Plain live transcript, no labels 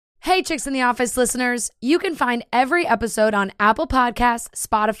Hey, Chicks in the Office listeners, you can find every episode on Apple Podcasts,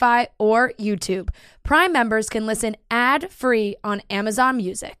 Spotify, or YouTube. Prime members can listen ad-free on Amazon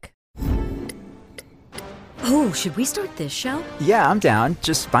Music. Oh, should we start this show? Yeah, I'm down.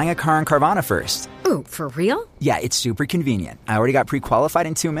 Just buying a car on Carvana first. Ooh, for real? Yeah, it's super convenient. I already got pre-qualified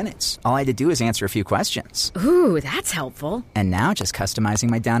in 2 minutes. All I had to do is answer a few questions. Ooh, that's helpful. And now just customizing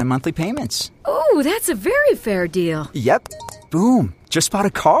my down and monthly payments. Ooh, that's a very fair deal. Yep. Boom. Just bought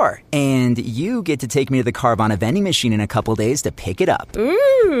a car. And you get to take me to the Carvana vending machine in a couple days to pick it up.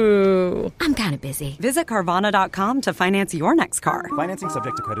 Ooh. I'm kind of busy. Visit Carvana.com to finance your next car. Financing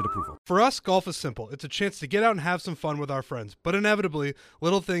subject to credit approval. For us, golf is simple. It's a chance to get out and have some fun with our friends. But inevitably,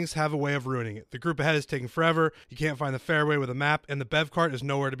 little things have a way of ruining it. The group ahead is taking forever, you can't find the fairway with a map, and the bev cart is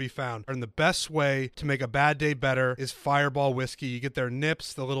nowhere to be found. And the best way to make a bad day better is Fireball Whiskey. You get their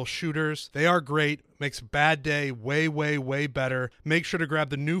nips, the little shooters. They are great. Makes a bad day way, way, way better. Make sure to grab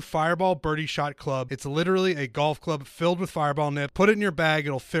the new Fireball Birdie Shot Club. It's literally a golf club filled with Fireball nip. Put it in your bag.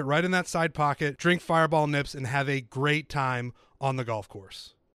 It'll fit right in that side pocket. Drink Fireball nips and have a great time on the golf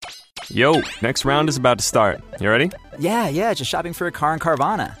course. Yo, next round is about to start. You ready? Yeah, just shopping for a car on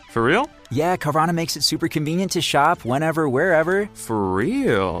Carvana. For real? Yeah, Carvana makes it super convenient to shop whenever, wherever. For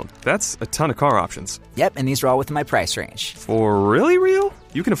real? That's a ton of car options. Yep, and these are all within my price range. For really real?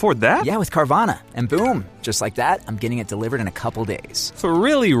 You can afford that? Yeah, with Carvana. And boom, just like that, I'm getting it delivered in a couple days. For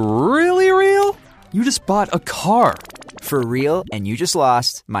really, really real? You just bought a car. For real, and you just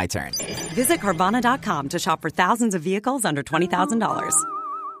lost my turn. Visit Carvana.com to shop for thousands of vehicles under $20,000.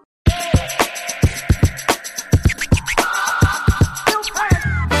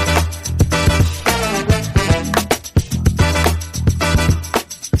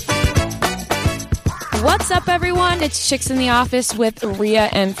 What's up, everyone? It's Chicks in the Office with Rhea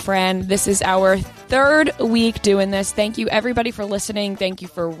and Fran. This is our third week doing this. Thank you, everybody, for listening. Thank you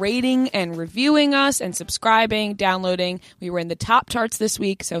for rating and reviewing us and subscribing, downloading. We were in the top charts this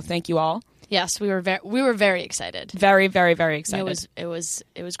week, so thank you all. Yes, we were very excited. Very, very, very excited. It was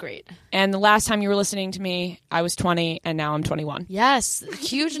great. And the last time you were listening to me, I was 20, and now I'm 21. Yes,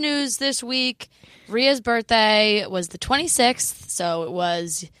 huge news this week. Rhea's birthday was the 26th, so it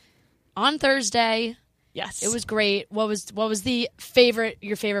was on Thursday. Yes. It was great. What was your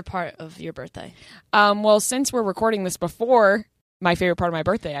favorite part of your birthday? Well, since we're recording this before my favorite part of my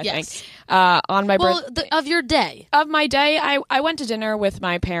birthday, I think. On my birthday. Of your day. Of my day, I went to dinner with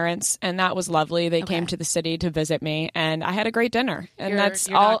my parents, and that was lovely. They came to the city to visit me, and I had a great dinner. And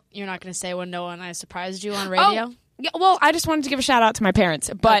you're not going to say when Noah and I surprised you on radio? Oh. Yeah, well, I just wanted to give a shout out to my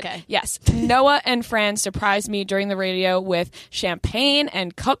parents. But yes, Noah and Fran surprised me during the radio with champagne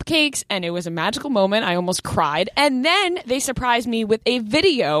and cupcakes, and it was a magical moment. I almost cried. And then they surprised me with a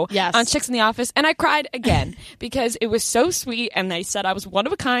video on Chicks in the Office, and I cried again because it was so sweet, and they said I was one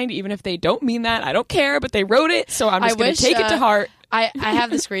of a kind, even if they don't mean that. I don't care, but they wrote it, so I'm just going to take it to heart. I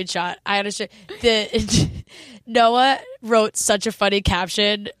have the screenshot. I understand. Noah wrote such a funny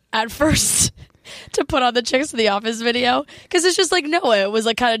caption at first to put on the Chicks in the Office video, because it's just like Noah. It was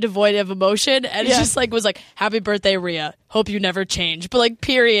like kind of devoid of emotion, and it just like was like, "Happy birthday, Rhea. Hope you never change." But like,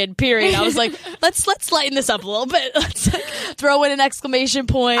 period. I was like, let's lighten this up a little bit. Let's like throw in an exclamation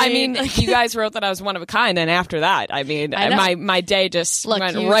point. I mean, you guys wrote that I was one of a kind, and after that, I mean, my day just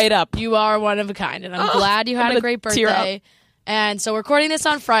went right up. You are one of a kind, and I'm glad you had a great birthday. And so we're recording this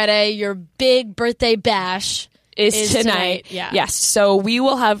on Friday. Your big birthday bash is tonight. Yeah. Yes. So we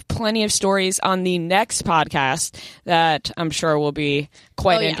will have plenty of stories on the next podcast that I'm sure will be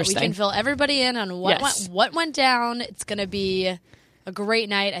quite interesting. We can fill everybody in on what went down. It's going to be a great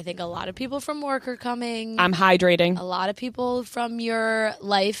night. I think a lot of people from work are coming. I'm hydrating. A lot of people from your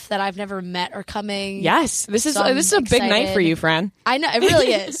life that I've never met are coming. Yes. This is a big night for you, Fran. I know. It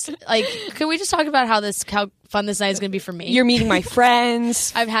really is. Like, can we just talk about how fun this night is going to be for me? You're meeting my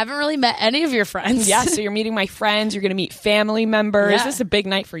friends. I haven't really met any of your friends. Yeah, so you're meeting my friends. You're going to meet family members. Yeah. This is a big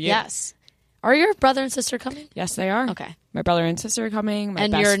night for you. Yes. Are your brother and sister coming? Yes, they are. Okay. My brother and sister are coming. My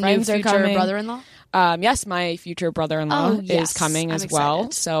and best your friends new are future coming. brother-in-law? Yes, my future brother-in-law is coming as well.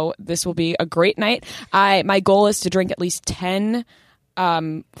 Excited. So this will be a great night. My goal is to drink at least 10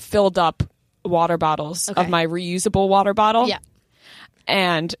 filled up water bottles of my reusable water bottle. Yeah.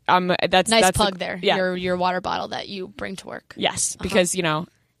 And that's plug there. Yeah. Your water bottle that you bring to work. Yes, because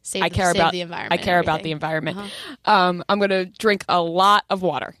I care about the environment. I care about the environment. I'm going to drink a lot of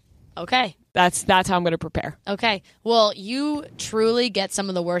water. Okay. That's how I'm going to prepare. Okay. Well, you truly get some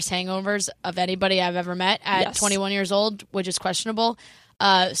of the worst hangovers of anybody I've ever met at 21 years old, which is questionable.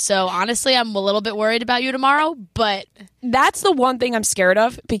 So honestly, I'm a little bit worried about you tomorrow, but that's the one thing I'm scared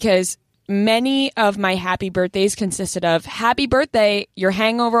of, because many of my happy birthdays consisted of happy birthday, your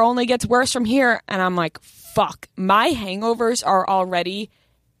hangover only gets worse from here. And I'm like, fuck, my hangovers are already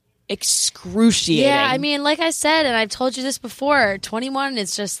excruciating. Yeah, I mean, like I said, and I've told you this before, 21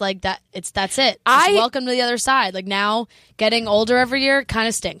 is just like that. That's it. Welcome to the other side. Like now, getting older every year kind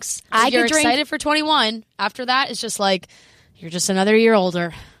of stinks. You're excited for 21. After that, it's just like you're just another year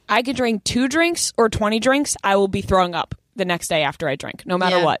older. I could drink 2 drinks or 20 drinks. I will be throwing up the next day after I drink, no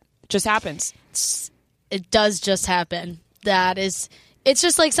matter what. It just happens. It does just happen. It's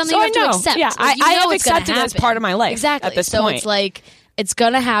just like something so you have to accept. Yeah, like, I have accepted it as part of my life. Exactly. At this point. It's like, it's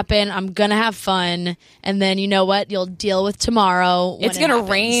going to happen. I'm going to have fun. And then you know what? You'll deal with tomorrow. It's going to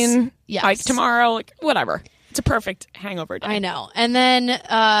rain like tomorrow, like whatever. It's a perfect hangover day. I know. And then,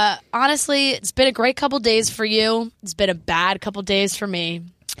 honestly, it's been a great couple days for you. It's been a bad couple days for me.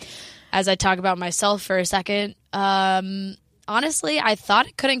 As I talk about myself for a second, honestly, I thought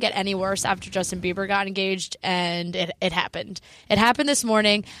it couldn't get any worse after Justin Bieber got engaged, and it happened. It happened this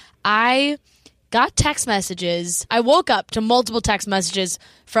morning. I got text messages. I woke up to multiple text messages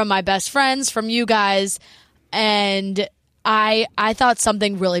from my best friends, from you guys, and I thought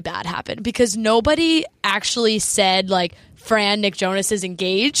something really bad happened because nobody actually said, like, Fran, Nick Jonas is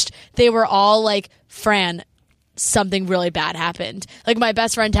engaged. They were all like, Fran, something really bad happened. Like, my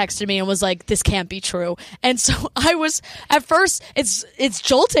best friend texted me and was like, this can't be true. And so I was, at first, it's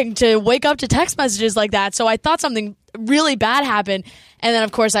jolting to wake up to text messages like that. So I thought something really bad happened. And then,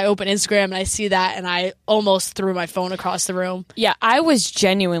 of course, I open Instagram and I see that, and I almost threw my phone across the room. Yeah, I was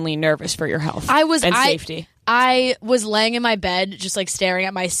genuinely nervous for your health and safety. I was laying in my bed, just like staring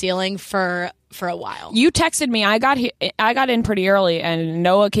at my ceiling for a while. You texted me. I got in pretty early, and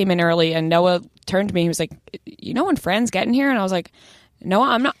Noah came in early, and Noah turned to me. He was like, "You know when Fran's getting here?" And I was like, "No,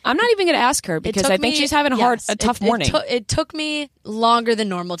 I'm not even going to ask her because I think she's having a tough morning." It took me longer than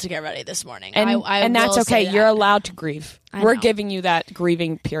normal to get ready this morning, and that's okay. You're allowed to grieve. We're giving you that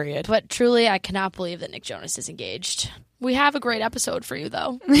grieving period. But truly, I cannot believe that Nick Jonas is engaged. We have a great episode for you,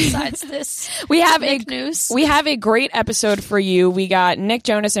 though. Besides this, we have news. We have a great episode for you. We got Nick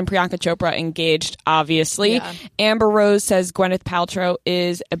Jonas and Priyanka Chopra engaged, obviously. Yeah. Amber Rose says Gwyneth Paltrow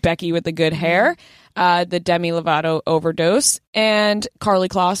is Becky with the good hair. The Demi Lovato overdose. And Karlie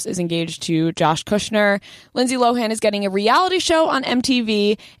Kloss is engaged to Josh Kushner. Lindsay Lohan is getting a reality show on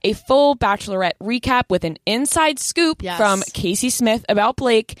MTV, a full Bachelorette recap with an inside scoop from Casey Smith about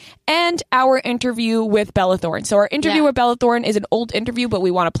Blake, and our interview with Bella Thorne. So our interview with Bella Thorne is an old interview, but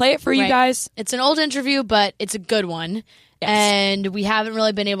we want to play it for you guys. It's an old interview, but it's a good one. Yes. And we haven't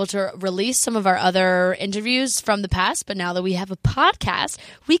really been able to release some of our other interviews from the past, but now that we have a podcast,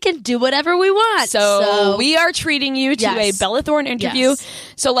 we can do whatever we want. So we are treating you to a Bella Thorne interview. Yes.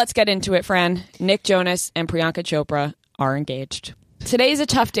 So let's get into it, Fran. Nick Jonas and Priyanka Chopra are engaged. Today's a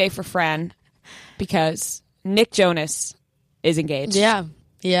tough day for Fran because Nick Jonas is engaged. Yeah.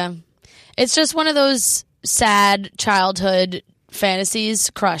 It's just one of those sad childhood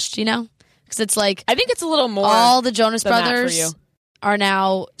fantasies crushed, you know? Because it's like, I think it's a little more. All the Jonas Brothers are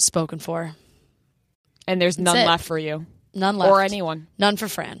now spoken for, and there's none left for you. None left, or anyone. None for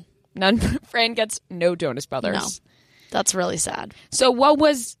Fran. Fran gets no Jonas Brothers. No, that's really sad. So, what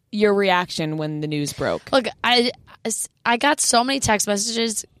was your reaction when the news broke? Look, I got so many text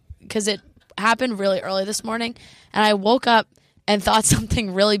messages because it happened really early this morning, and I woke up and thought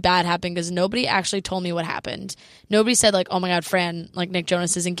something really bad happened because nobody actually told me what happened. Nobody said, like, oh my God, Fran, like, Nick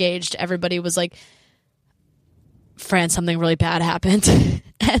Jonas is engaged. Everybody was like, Fran, something really bad happened.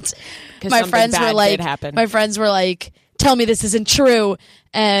 And my friends were like, tell me this isn't true.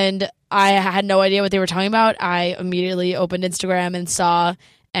 And I had no idea what they were talking about. I immediately opened Instagram and saw,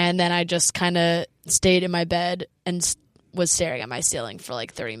 and then I just kind of stayed in my bed and was staring at my ceiling for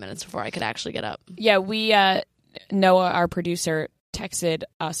like 30 minutes before I could actually get up. Yeah, we... Noah, our producer, texted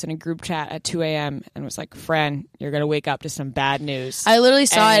us in a group chat at 2 a.m. and was like, Fran, you're going to wake up to some bad news. I literally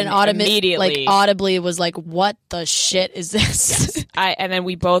saw it and audibly was like, what the shit is this? Yes. And then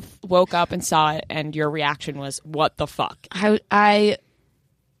we both woke up and saw it, and your reaction was, what the fuck? I'm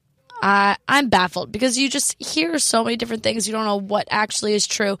baffled because you just hear so many different things. You don't know what actually is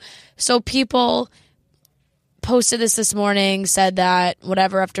true. So people posted this morning, said that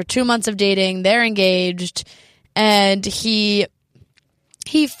whatever, after 2 months of dating, they're engaged. And he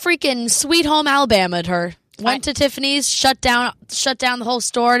freaking Sweet Home Alabama'd her. Went to Tiffany's, shut down the whole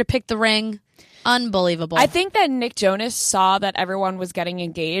store to pick the ring. Unbelievable. I think that Nick Jonas saw that everyone was getting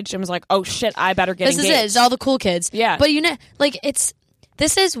engaged and was like, "Oh shit, I better get engaged." This is it. It's all the cool kids. Yeah. But you know, like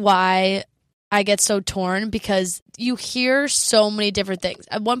this is why I get so torn because you hear so many different things.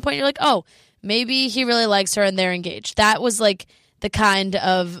 At one point, you're like, "Oh, maybe he really likes her and they're engaged." That was like the kind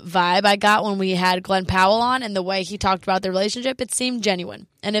of vibe I got when we had Glenn Powell on, and the way he talked about the relationship, it seemed genuine.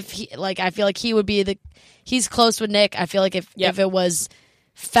 And if he, like, I feel like he would be he's close with Nick. I feel like if it was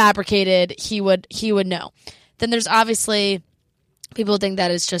fabricated, he would know. Then there's obviously people think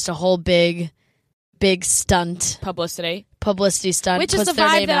that it's just a whole big stunt. Publicity stunt. Which is the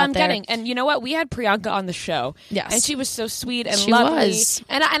vibe that I'm getting. And you know what? We had Priyanka on the show. Yes. And she was so sweet and she lovely. Was.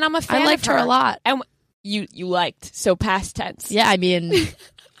 And I'm a fan I liked of her a lot. And you liked. So past tense. Yeah, I mean...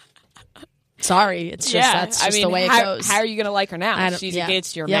 sorry. It's just, that's the way it goes. How are you going to like her now? She's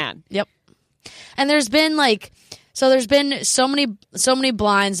engaged to your man. Yep. And there's been there's been so many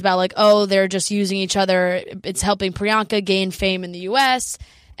blinds about like, oh, they're just using each other. It's helping Priyanka gain fame in the U.S.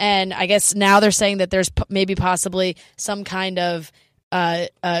 And I guess now they're saying that there's maybe possibly some kind of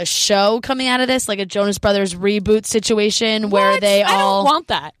show coming out of this, like a Jonas Brothers reboot situation where they I don't want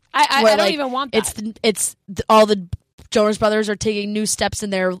that. I don't even want that. It's all the Jonas Brothers are taking new steps in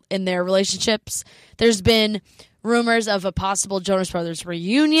their relationships. There's been rumors of a possible Jonas Brothers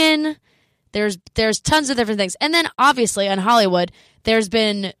reunion. There's tons of different things. And then obviously on Hollywood, there's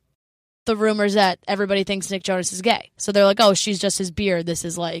been the rumors that everybody thinks Nick Jonas is gay. So they're like, oh, she's just his beard. This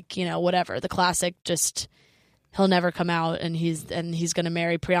is like, whatever. The classic, just he'll never come out and he's going to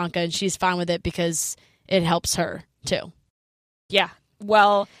marry Priyanka and she's fine with it because it helps her too. Yeah.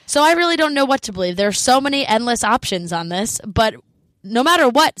 Well, so I really don't know what to believe. There's so many endless options on this, but no matter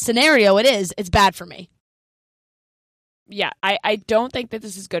what scenario it is, it's bad for me. Yeah, I don't think that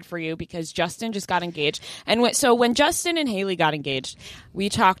this is good for you because Justin just got engaged. And when Justin and Haley got engaged, we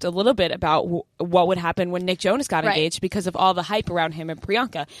talked a little bit about what would happen when Nick Jonas got engaged because of all the hype around him and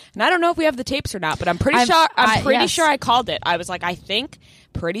Priyanka. And I don't know if we have the tapes or not, but I'm pretty sure I called it. I was like, I think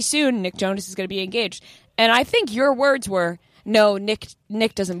pretty soon Nick Jonas is going to be engaged. And I think your words were, no, Nick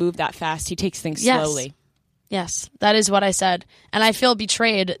doesn't move that fast. He takes things slowly. Yes, that is what I said. And I feel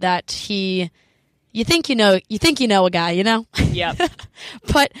betrayed that he... You think you know a guy, Yep.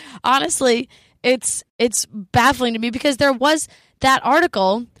 But honestly, it's baffling to me because there was that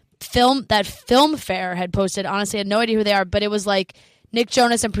article that Film Fair had posted. Honestly, I had no idea who they are, but it was like Nick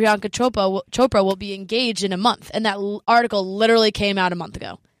Jonas and Priyanka Chopra will be engaged in a month, and that article literally came out a month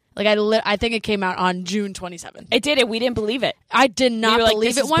ago. Like I think it came out on June 27th. It did, and we didn't believe it. I did not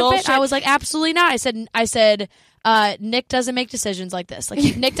believe it one bit. I was like, absolutely not. I said. Nick doesn't make decisions like this.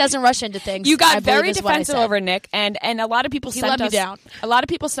 Like Nick doesn't rush into things. You got very defensive over Nick, and a lot of people sent us down. A lot of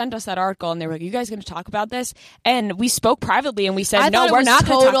people sent us that article, and they were like, "You guys going to talk about this?" And we spoke privately, and we said, "No, we're not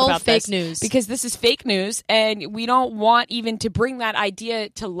going to talk about fake this news because this is fake news, and we don't want even to bring that idea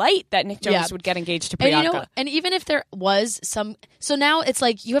to light that Nick Jonas would get engaged to Priyanka." And even if there was some, so now it's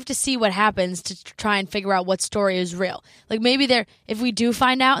like you have to see what happens to try and figure out what story is real. Like maybe if we do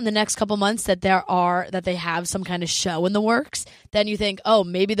find out in the next couple months that they have some kind of show in the works, then you think, oh,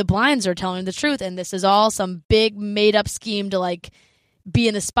 maybe the blinds are telling the truth and this is all some big made up scheme to like be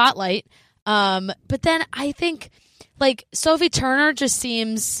in the spotlight. But then I think like Sophie Turner just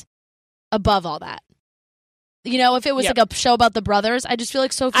seems above all that. If it was like a show about the brothers, I just feel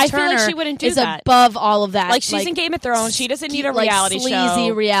like Sophie Turner like she wouldn't do is that. Above all of that. Like she's in Game of Thrones. She doesn't need a reality sleazy show.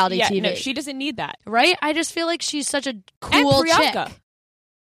 Sleazy reality TV. No, she doesn't need that. Right? I just feel like she's such a cool chick.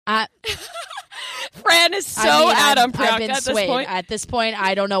 Fran is out on Priyanka I've been at swayed. this point. At this point,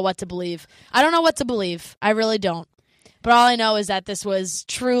 I don't know what to believe. I really don't. But all I know is that this was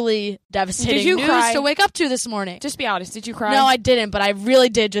truly devastating news cry? to wake up to this morning. Just be honest. Did you cry? No, I didn't. But I really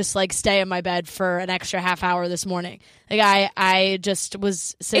did just like stay in my bed for an extra half hour this morning. Like I just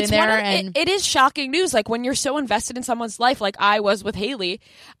was sitting there and it is shocking news. Like when you're so invested in someone's life, like I was with Haley,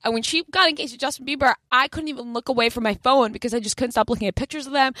 and when she got engaged to Justin Bieber, I couldn't even look away from my phone because I just couldn't stop looking at pictures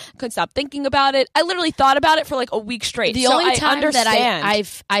of them. Couldn't stop thinking about it. I literally thought about it for like a week straight. The only time that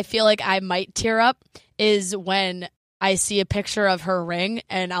I feel like I might tear up is when I see a picture of her ring,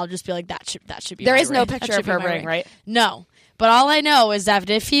 and I'll just be like, that should be. There my is ring. no picture of her ring, right? No, but all I know is that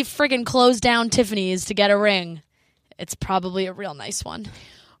if he friggin' closed down Tiffany's to get a ring, it's probably a real nice one.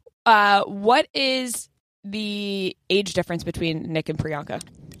 What is the age difference between Nick and Priyanka?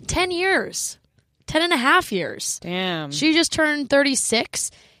 10 years. 10 and a half years. Damn. She just turned 36.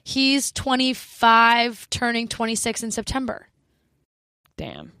 He's 25, turning 26 in September.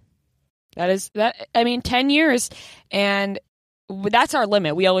 Damn. I mean, 10 years, and that's our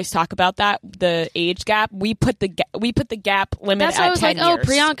limit. We always talk about that, the age gap. We put the gap limit at 10 years. That's why I was like, years. oh,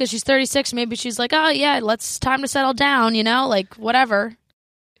 Priyanka, she's 36. Maybe she's like, oh, yeah, time to settle down, like whatever.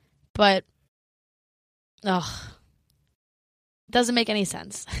 But, it doesn't make any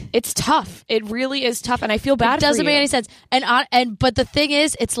sense. It's tough. It really is tough, and I feel bad for you. It doesn't make any sense. But the thing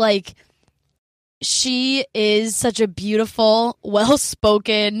is, it's like, she is such a beautiful,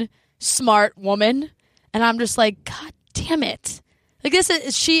 well-spoken, smart woman, and I'm just like, God damn it! Like this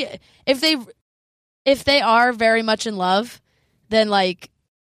is she. If they are very much in love, then like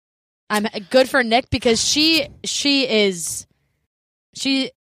I'm good for Nick because she is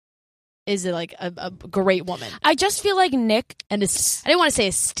like a great woman. I just feel like Nick, and I didn't want to say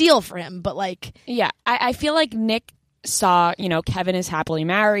a steal for him, but like I feel like Nick saw, Kevin is happily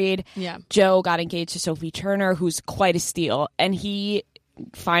married. Yeah. Joe got engaged to Sophie Turner, who's quite a steal, and he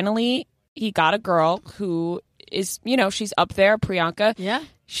finally got a girl who is, she's up there, Priyanka. Yeah.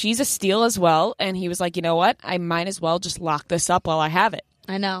 She's a steal as well, and he was like, you know what? I might as well just lock this up while I have it.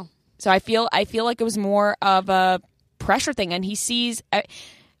 I know. So I feel like it was more of a pressure thing, and he sees. Now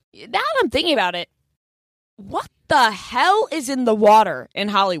that I'm thinking about it, what the hell is in the water in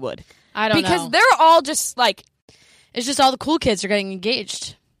Hollywood? I don't know. Because they're all just like, it's just all the cool kids are getting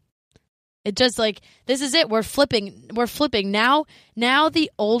engaged. It just like, this is it. We're flipping now. Now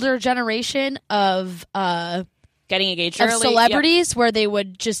the older generation of getting engaged of early, celebrities where they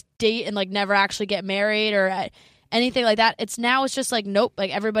would just date and like never actually get married or anything like that. It's just like, nope,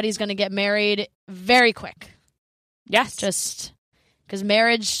 like everybody's going to get married very quick. Yes. Just because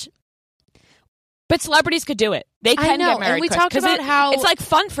marriage. But celebrities could do it. They can get married. And we quick, talked about how it's like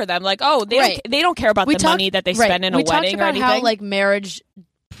fun for them. Like, oh, they don't care about the money that they spend in a wedding or anything. We talked about how like marriage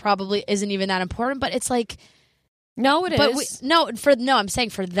probably isn't even that important, but it's like no, it is. I'm saying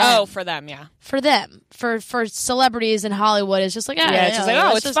for them. Oh, for them, yeah. For them, for celebrities in Hollywood, it's just like it's just like,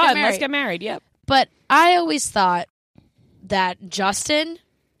 oh, it's fun. Let's get married. Yep. But I always thought that Justin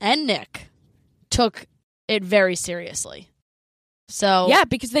and Nick took it very seriously. So yeah,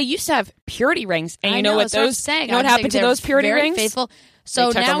 because they used to have purity rings, and you know what those? What you know what happened to those purity rings? Faithful.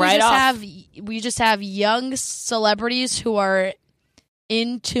 So now we just have young celebrities who are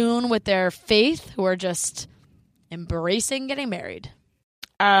in tune with their faith, who are just embracing getting married.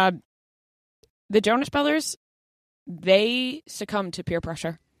 The Jonas Brothers, they succumbed to peer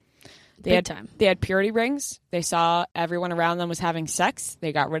pressure. They had purity rings. They saw everyone around them was having sex.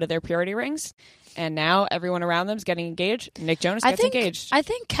 They got rid of their purity rings. And now everyone around them is getting engaged. Nick Jonas gets engaged. I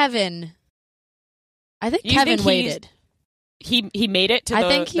think Kevin waited. He made it to I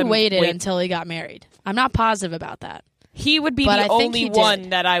think he waited until he got married. I'm not positive about that. He would be the only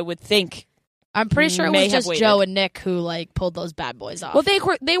one that I would think. I'm pretty sure it was just Joe and Nick who like pulled those bad boys off. Well,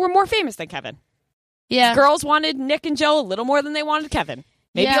 they were more famous than Kevin. Yeah. Girls wanted Nick and Joe a little more than they wanted Kevin.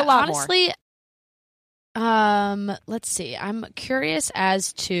 Maybe a lot more. Honestly, let's see. I'm curious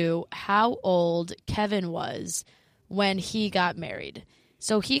as to how old Kevin was when he got married.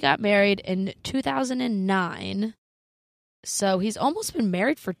 So he got married in 2009. So he's almost been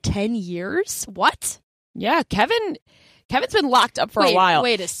married for 10 years? What? Yeah, Kevin's been locked up for a while.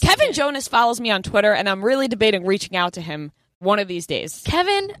 Wait a second. Kevin Jonas follows me on Twitter, and I'm really debating reaching out to him one of these days.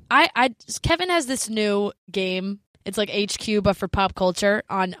 Kevin has this new game. It's like HQ, but for pop culture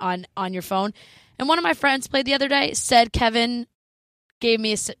on your phone. And one of my friends played the other day, said Kevin gave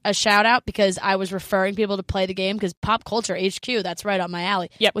me a shout out because I was referring people to play the game because Pop Culture HQ, that's right up my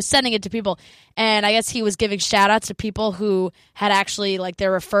alley, was sending it to people. And I guess he was giving shout outs to people who had actually, like,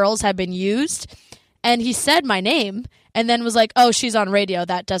 their referrals had been used. And he said my name and then was like, oh, she's on radio.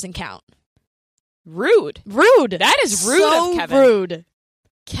 That doesn't count. Rude. That is rude of Kevin. Rude.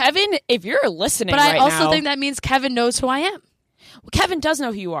 Kevin, if you're listening but I also think that means Kevin knows who I am. Well, Kevin does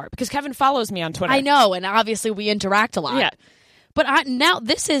know who you are because Kevin follows me on Twitter. I know, and obviously we interact a lot. Yeah. But now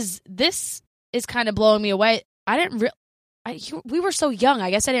this is kind of blowing me away. We were so young. I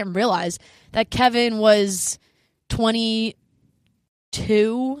guess I didn't realize that Kevin was 22,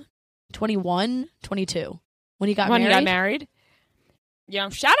 21, 22 when he got married. Yeah,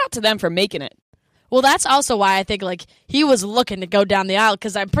 shout out to them for making it. Well, that's also why I think like he was looking to go down the aisle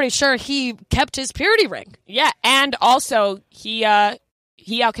because I'm pretty sure he kept his purity ring. Yeah, and also he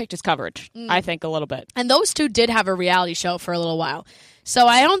outkicked his coverage, I think, a little bit. And those two did have a reality show for a little while. So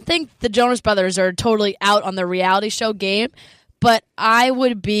I don't think the Jonas Brothers are totally out on the reality show game, but I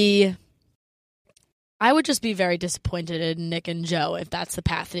would just be very disappointed in Nick and Joe if that's the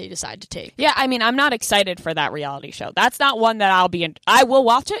path they decide to take. Yeah, I mean, I'm not excited for that reality show. That's not one that I'll be in. I will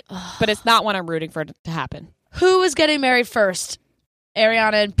watch it, but it's not one I'm rooting for it to happen. Who is getting married first?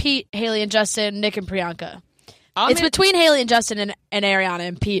 Ariana and Pete, Haley and Justin, Nick and Priyanka. It's between Haley and Justin and Ariana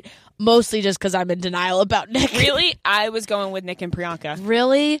and Pete, mostly just because I'm in denial about Nick. Really? I was going with Nick and Priyanka.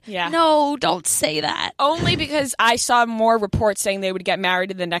 Really? Yeah. No, don't say that. Only because I saw more reports saying they would get married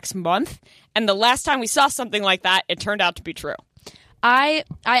in the next month, and the last time we saw something like that, it turned out to be true. I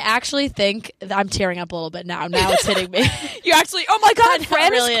actually think I'm tearing up a little bit now. Now it's hitting me. You actually, oh my God,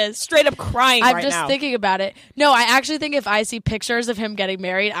 Fran really is straight up crying I'm right just now. thinking about it. No, I actually think if I see pictures of him getting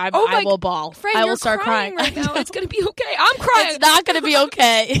married, I will bawl. Fran, I will you're start crying right now. It's going to be okay. I'm crying. It's not going to be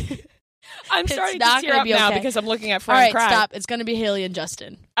okay. I'm starting not to tear gonna up be now okay. because I'm looking at Fran All right, crying. stop. It's going to be Haley and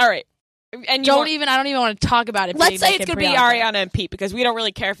Justin. All right. And I don't even want to talk about it. Let's say it's going to be Ariana and Pete because we don't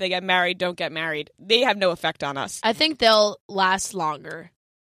really care if they get married, don't get married. They have no effect on us. I think they'll last longer.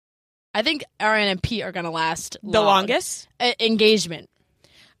 I think Ariana and Pete are going to last The longest? Engagement.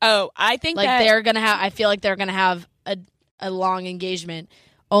 Oh, I think like that they're going to have. I feel like they're going to have a long engagement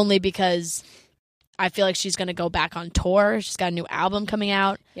only because I feel like she's going to go back on tour. She's got a new album coming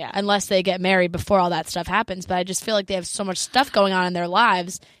out. Yeah. Unless they get married before all that stuff happens. But I just feel like they have so much stuff going on in their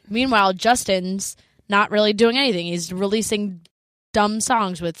lives. Meanwhile, Justin's not really doing anything. He's releasing dumb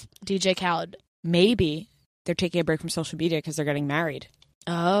songs with DJ Khaled. maybe they're taking a break from social media because they're getting married.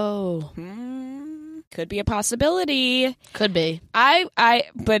 Oh. Could be a possibility. Could be.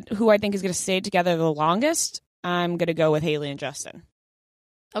 But who I think is going to stay together the longest, I'm going to go with Haley and Justin.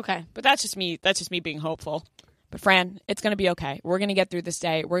 Okay. But that's just me being hopeful. But Fran, it's going to be okay. We're going to get through this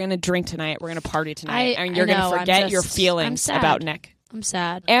day. We're going to drink tonight. We're going to party tonight. And you're going to forget your feelings about Nick. I'm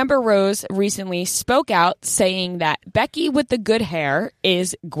sad. Amber Rose recently spoke out saying that Becky with the good hair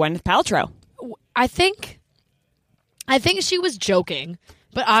is Gwyneth Paltrow. I think she was joking,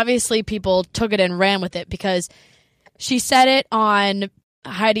 but obviously people took it and ran with it because she said it on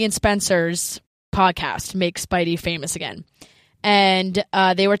Heidi and Spencer's podcast, Make Spidey Famous Again. And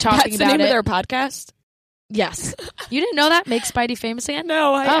they were talking That's about the name it. of their podcast? Yes. You didn't know that? Make Spidey Famous Again?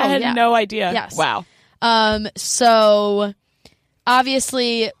 No, I had no idea. Yes. Wow. So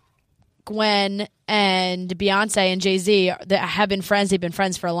obviously Gwen and Beyonce and Jay-Z have been friends. They've been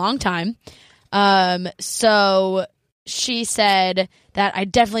friends for a long time. So she said that I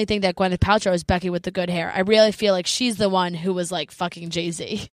definitely think that Gwyneth Paltrow is Becky with the good hair. I really feel like she's the one who was like fucking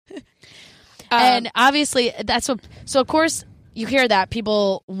Jay-Z. And obviously that's what, so of course you hear that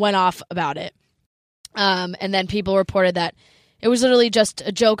people went off about it. And then people reported that it was literally just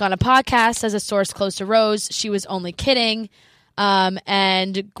a joke on a podcast as a source close to Rose. She was only kidding.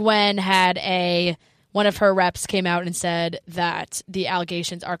 And Gwen had one of her reps came out and said that the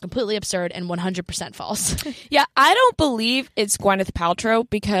allegations are completely absurd and 100% false. Yeah, I don't believe it's Gwyneth Paltrow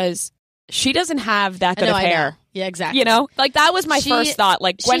because she doesn't have that good of hair. Yeah, exactly. You know, like that was my first thought.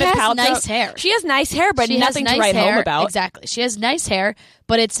 Like Gwyneth Paltrow, has nice hair. She has nice hair, but nothing to write home about. Exactly. She has nice hair,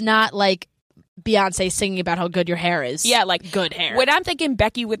 but it's not like Beyonce singing about how good your hair is. Yeah, like good hair. When I'm thinking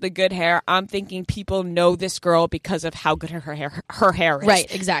Becky with the good hair, I'm thinking people know this girl because of how good her hair is.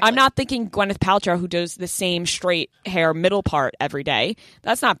 Right, exactly. I'm not thinking Gwyneth Paltrow who does the same straight hair middle part every day.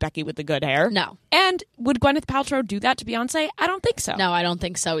 That's not Becky with the good hair. No. And would Gwyneth Paltrow do that to Beyonce? I don't think so. No, I don't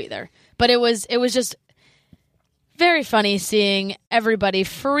think so either. But it was just very funny seeing everybody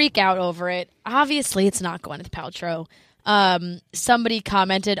freak out over it. Obviously, it's not Gwyneth Paltrow. Somebody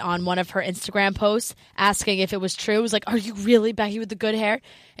commented on one of her Instagram posts asking if it was true. It was like, are you really Becky with the good hair?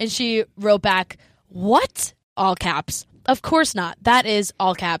 And she wrote back, what? All caps. Of course not. That is,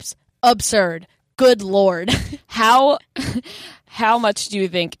 all caps, absurd. Good Lord. How much do you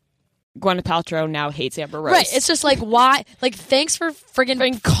think Gwyneth Paltrow now hates Amber Rose? Right. It's just like, why? Like, thanks for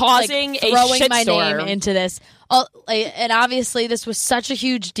friggin' causing like, a throwing my shitstorm name into this. And obviously, this was such a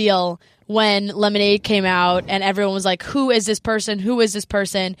huge deal when Lemonade came out, and everyone was like, who is this person? Who is this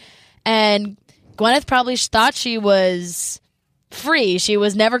person? And Gwyneth probably thought she was free. She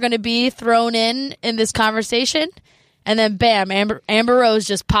was never going to be thrown in this conversation. And then, bam, Amber Rose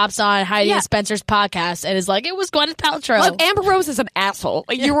just pops on Heidi and Spencer's podcast and is like, it was Gwyneth Paltrow. Look, Amber Rose is an asshole.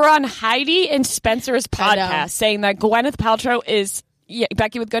 Like, you were on Heidi and Spencer's podcast saying that Gwyneth Paltrow is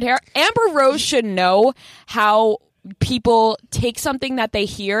Becky with good hair. Amber Rose should know how people take something that they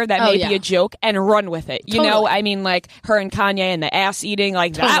hear that may be a joke and run with it. You know, I mean, like her and Kanye and the ass eating,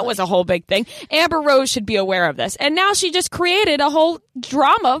 like that was a whole big thing. Amber Rose should be aware of this. And now she just created a whole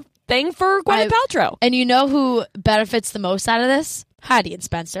drama thing for Gwyneth Paltrow. And you know who benefits the most out of this? Heidi and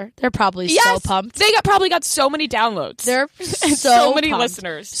Spencer. They're probably so pumped. They probably got so many downloads. They're so many pumped.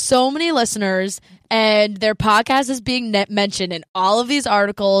 listeners. So many listeners. And their podcast is being mentioned in all of these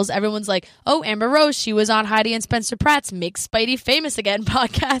articles. Everyone's like, oh, Amber Rose, she was on Heidi and Spencer Pratt's Make Spidey Famous Again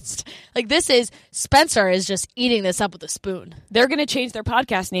podcast. Like, Spencer is just eating this up with a spoon. They're going to change their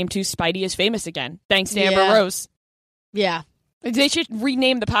podcast name to Spidey is Famous Again, thanks to Amber Rose. Yeah. They should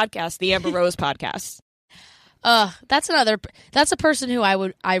rename the podcast the Amber Rose Podcast. That's a person who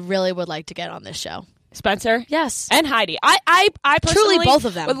I really would like to get on this show. Spencer? Yes. And Heidi. I personally truly both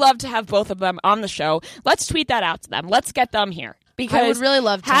of them would love to have both of them on the show. Let's tweet that out to them. Let's get them here. because I would really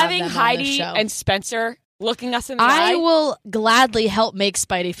love to have having them on this Heidi show. and Spencer looking us in the eye. I will gladly help make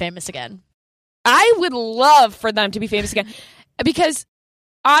Spidey famous again. I would love for them to be famous again because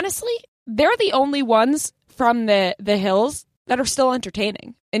honestly, they're the only ones from the hills that are still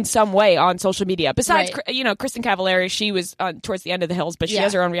entertaining in some way on social media. Besides, Kristen Cavallari, she was towards the end of the hills, but she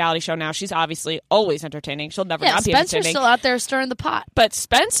has her own reality show now. She's obviously always entertaining. She'll never not be Spencer's entertaining. still out there stirring the pot. But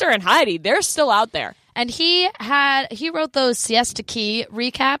Spencer and Heidi, they're still out there. And he wrote those Siesta Key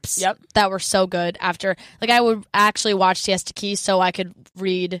recaps that were so good after. Like, I would actually watch Siesta Key so I could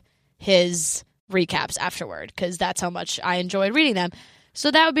read his recaps afterward because that's how much I enjoyed reading them.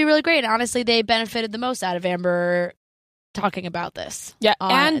 So that would be really great. And honestly, they benefited the most out of Amber talking about this. Yeah,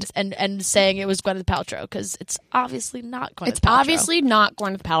 and saying it was Gwyneth Paltrow because it's obviously not Gwyneth Paltrow. It's obviously not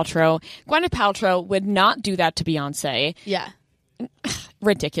Gwyneth Paltrow. Gwyneth Paltrow would not do that to Beyonce. Yeah.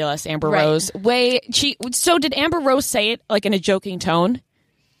 Ridiculous, Amber Rose. So did Amber Rose say it like in a joking tone?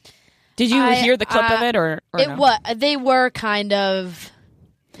 Did you hear the clip of it or no? They were kind of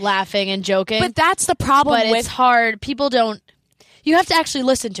laughing and joking. But that's the problem but it's hard. People don't. You have to actually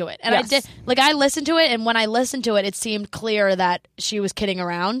listen to it. And I did. Like, I listened to it, and when I listened to it, it seemed clear that she was kidding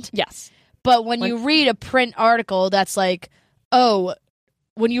around. Yes. But when you read a print article that's like, oh,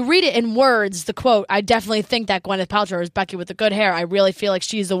 when you read it in words, the quote, I definitely think that Gwyneth Paltrow is Becky with the good hair. I really feel like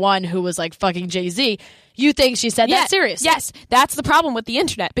she's the one who was like fucking Jay-Z. You think she said that seriously? Yes, that's the problem with the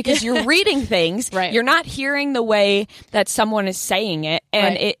internet because you're reading things, you're not hearing the way that someone is saying it,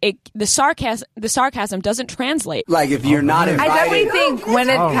 and the sarcasm doesn't translate. Like if you're not invited. I definitely think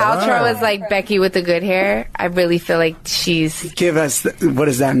Gwyneth Paltrow is like Becky with the good hair. I really feel like she's. Give us what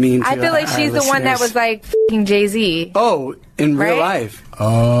does that mean? I feel like she's the one that was like f***ing Jay-Z. Oh, in real life.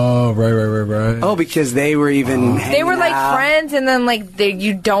 Oh, right. Oh, because they were even. They were like friends, and then like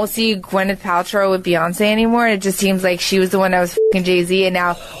you don't see Gwyneth Paltrow with Beyonce anymore. It just seems like she was the one that was f***ing Jay-Z, and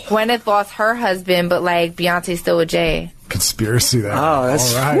now Gwyneth lost her husband, but like Beyonce's still with Jay. Conspiracy there. Oh,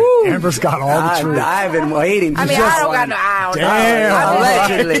 that's all right. Woo. Amber's got all the truth. I've been waiting. I mean, I don't know.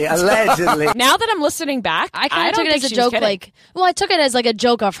 Allegedly. Now that I'm listening back, I kind of took it as a joke. I took it as like a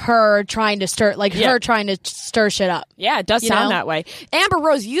joke of her trying to stir, her trying to stir shit up. Yeah, it does sound that way. Amber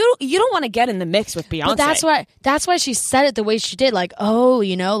Rose, you don't want to get in the mix with Beyonce. But that's why she said it the way she did. Like, oh,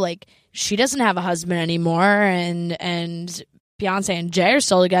 like she doesn't have a husband anymore, and Beyonce and Jay are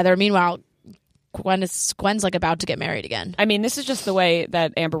still together. Meanwhile, Gwen's like about to get married again. I mean, this is just the way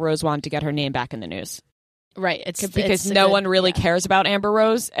that Amber Rose wanted to get her name back in the news. Right. Because no one really cares about Amber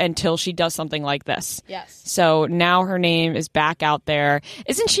Rose until she does something like this. Yes. So now her name is back out there.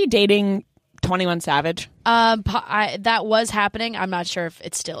 Isn't she dating 21 Savage? That was happening. I'm not sure if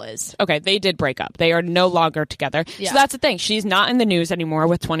it still is. Okay, they did break up. They are no longer together. Yeah. So that's the thing. She's not in the news anymore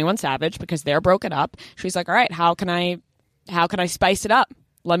with 21 Savage because they're broken up. She's like, all right, how can I spice it up?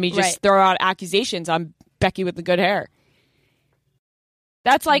 Let me just throw out accusations on Becky with the good hair.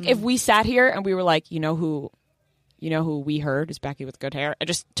 That's like if we sat here and we were like, you know who we heard is Becky with good hair. I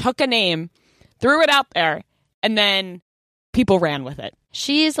just took a name, threw it out there, and then people ran with it.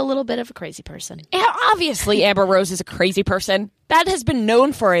 She is a little bit of a crazy person. Yeah, obviously, Amber Rose is a crazy person. That has been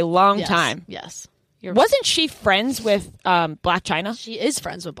known for a long time. Yes. Wasn't she friends with Black China? She is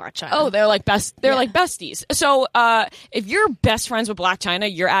friends with Black China. Oh, they're like like besties. So if you're best friends with Black China,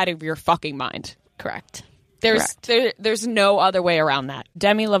 you're out of your fucking mind. Correct. There's no other way around that.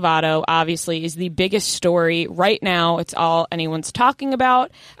 Demi Lovato obviously is the biggest story right now. It's all anyone's talking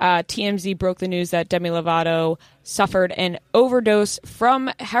about. TMZ broke the news that Demi Lovato suffered an overdose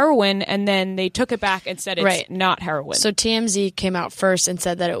from heroin, and then they took it back and said it's not heroin. So TMZ came out first and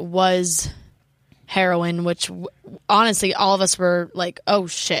said that it was heroin, which honestly all of us were like, oh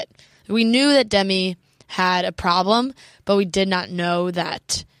shit. We knew that Demi had a problem, but we did not know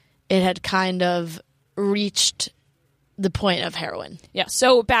that it had kind of reached the point of heroin. Yeah,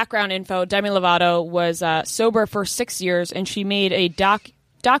 so background info, Demi Lovato was sober for 6 years, and she made a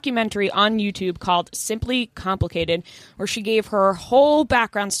documentary on YouTube called Simply Complicated, where she gave her whole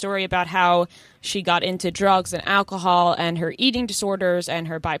background story about how she got into drugs and alcohol and her eating disorders and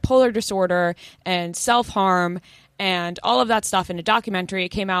her bipolar disorder and self-harm and all of that stuff in a documentary. It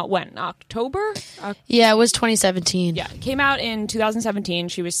came out when? October? Yeah, it was 2017. Yeah, it came out in 2017.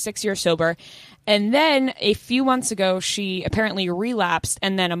 She was 6 years sober. And then a few months ago, she apparently relapsed,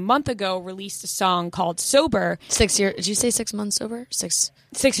 and then a month ago released a song called Sober. 6 years. Did you say 6 months sober? 6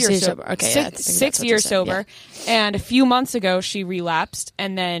 years sober. Okay, six years sober. Yeah. And a few months ago, she relapsed,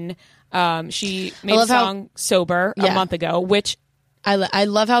 and then she made a song Sober a month ago, which... I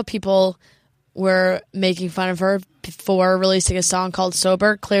love how people were making fun of her for releasing a song called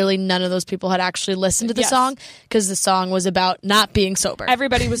Sober. Clearly, none of those people had actually listened to the song because the song was about not being sober.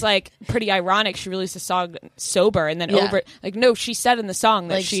 Everybody was like, pretty ironic. She released a song sober, and then no, she said in the song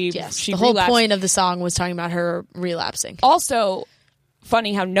that she the whole point of the song was talking about her relapsing. Also,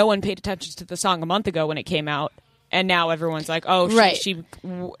 funny how no one paid attention to the song a month ago when it came out. And now everyone's like, oh, she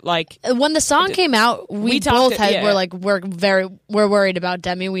like when the song came out, we both we're worried about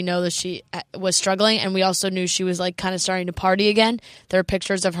Demi. We know that she was struggling, and we also knew she was like kind of starting to party again. There are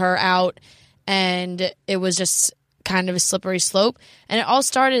pictures of her out, and it was just kind of a slippery slope. And it all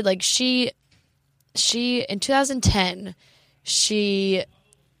started like she in 2010 she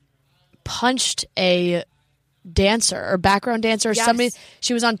punched a dancer or background dancer or somebody.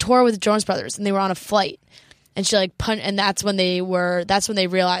 She was on tour with the Jonas Brothers, and they were on a flight. And she like punched, and that's when they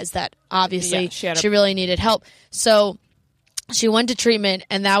realized that obviously she really needed help. So she went to treatment,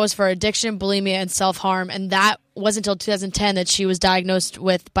 and that was for addiction, bulimia, and self-harm. And that wasn't until 2010 that she was diagnosed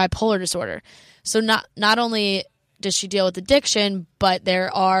with bipolar disorder. So not only does she deal with addiction, but there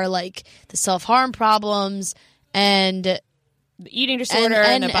are like the self-harm problems and the eating disorder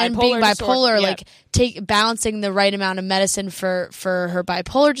and the bipolar and being bipolar, disorder. like balancing the right amount of medicine for her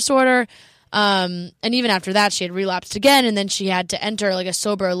bipolar disorder. And even after that, she had relapsed again, and then she had to enter like a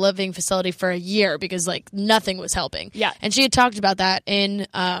sober living facility for a year because like nothing was helping. Yeah, and she had talked about that in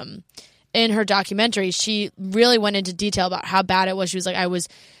her documentary. She really went into detail about how bad it was. She was like,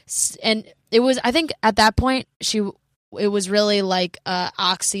 and it was. I think at that point it was really like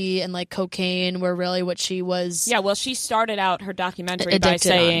oxy and like cocaine were really what she was. Yeah, well, she started out her documentary by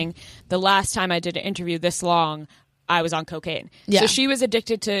saying, the last time I did an interview this long, I was on cocaine. Yeah. So she was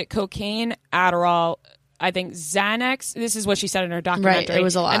addicted to cocaine, Adderall, I think Xanax. This is what she said in her documentary. Right, it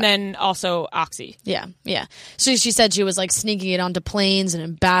was a lot. And then also Oxy. Yeah, yeah. So she said she was like sneaking it onto planes and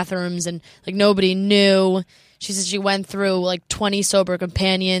in bathrooms and like nobody knew. She said she went through like 20 sober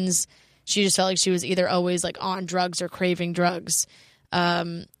companions. She just felt like she was either always like on drugs or craving drugs.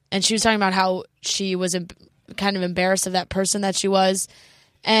 And she was talking about how she was kind of embarrassed of that person that she was.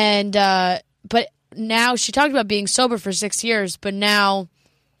 And, but now she talked about being sober for 6 years, but now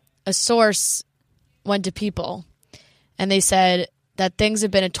a source went to People and they said that things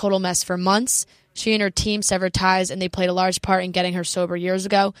have been a total mess for months. She and her team severed ties and they played a large part in getting her sober years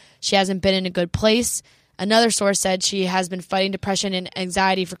ago. She hasn't been in a good place. Another source said she has been fighting depression and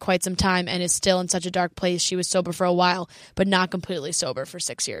anxiety for quite some time and is still in such a dark place. She was sober for a while, but not completely sober for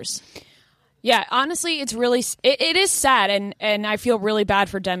 6 years. Yeah, honestly, it's really it is sad, and I feel really bad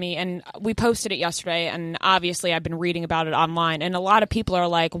for Demi. And we posted it yesterday, and obviously I've been reading about it online. And a lot of people are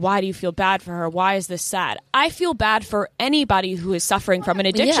like, "Why do you feel bad for her? Why is this sad?" I feel bad for anybody who is suffering from an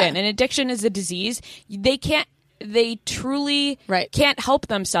addiction. Yeah. An addiction is a disease. They truly can't help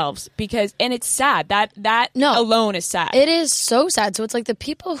themselves and it's sad. That alone is sad. It is so sad. So it's like the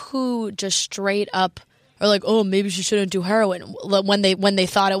people who just straight up are like, oh, maybe she shouldn't do heroin when they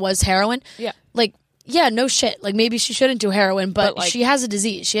thought it was heroin. Yeah. Like, yeah, no shit. Like maybe she shouldn't do heroin, but like, she has a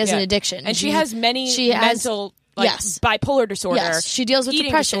disease. She has an addiction. And she has mental bipolar disorder. Yes. She deals with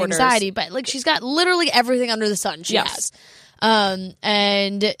depression, anxiety, but like she's got literally everything under the sun she has.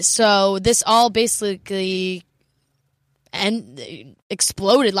 And so this all basically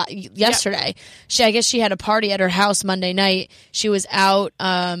exploded yesterday. I guess she had a party at her house Monday night. She was out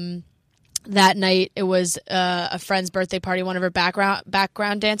that night. It was a friend's birthday party, one of her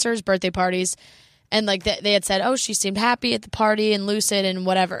background dancers' birthday parties, and like they had said, oh, she seemed happy at the party and lucid and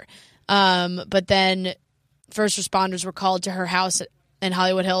whatever. But then first responders were called to her house in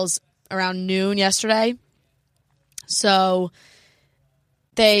Hollywood Hills around noon yesterday. So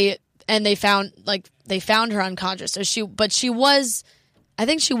they found her unconscious. So she was. I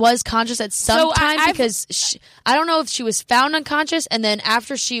think she was conscious at some time because I don't know if she was found unconscious and then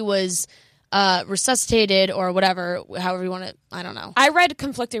after she was resuscitated or whatever, however you want to, I don't know. I read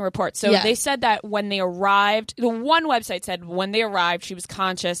conflicting reports. So they said that when they arrived, the one website said when they arrived, she was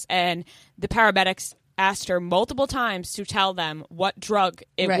conscious and the paramedics asked her multiple times to tell them what drug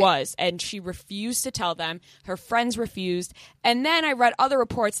it was, and she refused to tell them. Her friends refused, and then I read other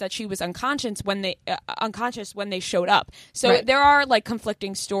reports that she was unconscious when they showed up. So there are like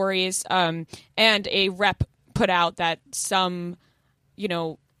conflicting stories, and a rep put out that some,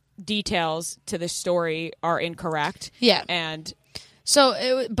 details to the story are incorrect. Yeah, and so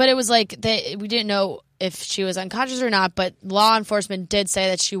it was like we didn't know if she was unconscious or not, but law enforcement did say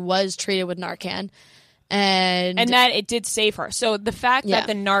that she was treated with Narcan. And that it did save her. So the fact that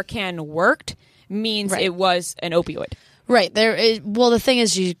the Narcan worked means it was an opioid. Right. The thing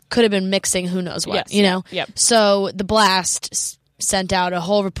is, you could have been mixing who knows what, Yes. Yep. So the Blast sent out a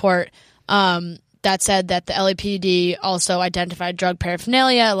whole report that said that the LAPD also identified drug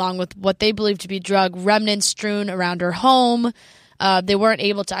paraphernalia along with what they believed to be drug remnants strewn around her home. They weren't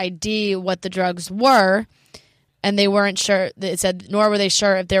able to ID what the drugs were, and they weren't sure. It said, nor were they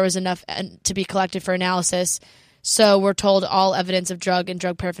sure if there was enough to be collected for analysis. So we're told all evidence of drug and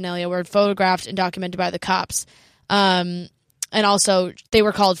drug paraphernalia were photographed and documented by the cops. And also, they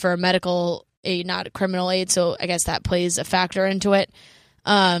were called for a medical aid, not a criminal aid. So I guess that plays a factor into it.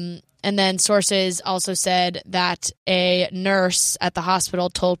 And then sources also said that a nurse at the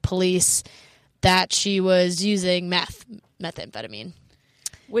hospital told police that she was using methamphetamine,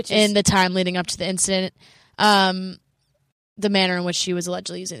 which is in the time leading up to the incident. The manner in which she was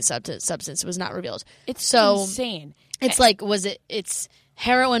allegedly using the substance was not revealed. It's so insane. It's like, it's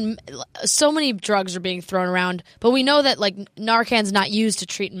heroin. So many drugs are being thrown around, but we know that like Narcan's not used to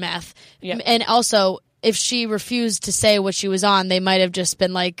treat meth. Yeah. And also, if she refused to say what she was on, they might have just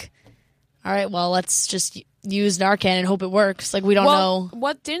been like, all right, well, let's just use Narcan and hope it works. Like, we don't know.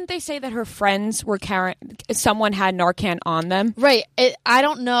 What didn't they say that her friends were carrying? Someone had Narcan on them, right? I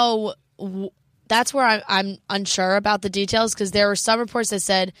don't know. That's where I'm unsure about the details, because there were some reports that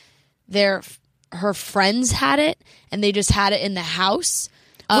said her friends had it and they just had it in the house,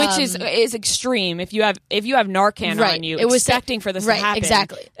 which is extreme. If you have Narcan on you, expecting for this to happen,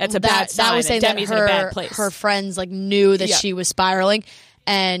 exactly. That's a bad sign. That was saying that Demi's in a bad place. Her friends like knew that she was spiraling,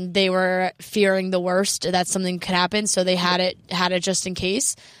 and they were fearing the worst, that something could happen, so they had it just in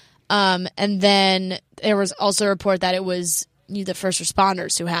case. And then there was also a report that it was the first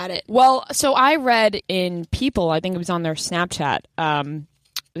responders who had it. Well, so I read in People, I think it was on their Snapchat,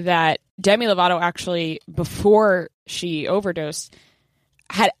 that Demi Lovato actually, before she overdosed,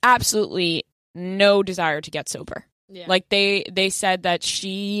 had absolutely no desire to get sober. Yeah. Like they said that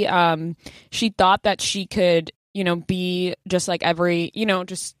she thought that she could, be just like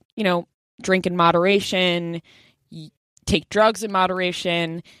drink in moderation, take drugs in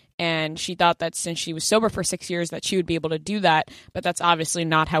moderation. And she thought that since she was sober for 6 years that she would be able to do that. But that's obviously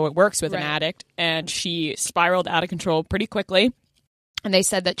not how it works with an addict. And she spiraled out of control pretty quickly. And they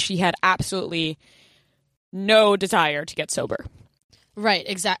said that she had absolutely no desire to get sober. Right,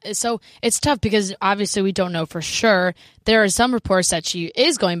 exactly. So it's tough because obviously we don't know for sure. There are some reports that she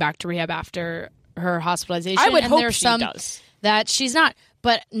is going back to rehab after her hospitalization. I would and hope there's she some does. That she's not.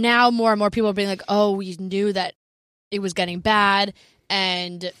 But now more and more people are being like, oh, we knew that it was getting bad.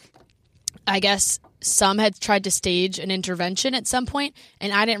 And I guess some had tried to stage an intervention at some point,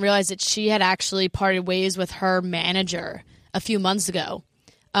 and I didn't realize that she had actually parted ways with her manager a few months ago.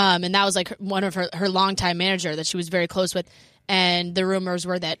 And that was like one of her longtime manager that she was very close with. And the rumors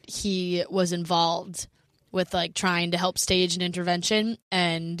were that he was involved with like trying to help stage an intervention,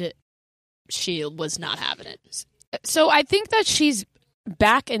 and she was not having it. So I think that she's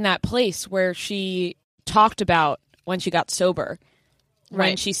back in that place where she talked about when she got sober.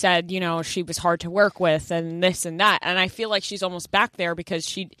 When she said, she was hard to work with and this and that. And I feel like she's almost back there because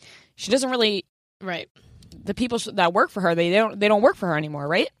she doesn't really... Right. The people that work for her, they don't work for her anymore,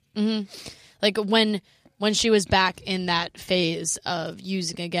 right? Mm-hmm. Like when she was back in that phase of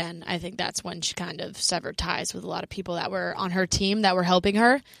using again, I think that's when she kind of severed ties with a lot of people that were on her team that were helping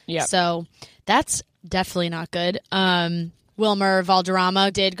her. Yeah. So that's definitely not good. Wilmer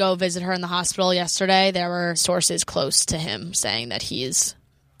Valderrama did go visit her in the hospital yesterday. There were sources close to him saying that he's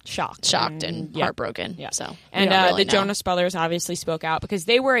shocked and heartbroken. Yeah. So and really the Jonas brothers obviously spoke out because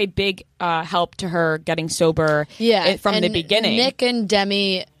they were a big help to her getting sober. From the beginning. Nick and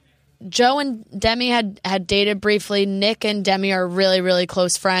Demi, Joe and Demi had dated briefly. Nick and Demi are really, really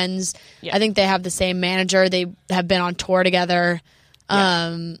close friends. Yeah. I think they have the same manager. They have been on tour together.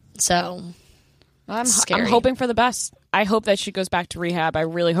 So I'm hoping for the best. I hope that she goes back to rehab. I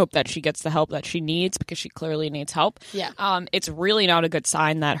really hope that she gets the help that she needs because she clearly needs help. Yeah. It's really not a good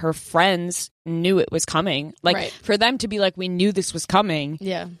sign that her friends knew it was coming. Like for them to be like, we knew this was coming.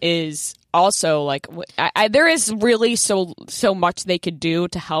 Yeah. Is also like, there is really so much they could do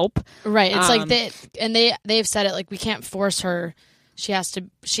to help. Right. It's like they've said it like we can't force her. She has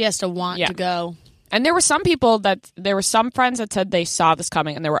to want to go. And there were some friends that said they saw this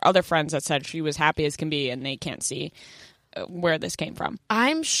coming, and there were other friends that said she was happy as can be, and they can't see where this came from.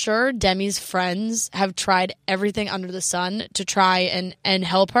 I'm sure Demi's friends have tried everything under the sun to try and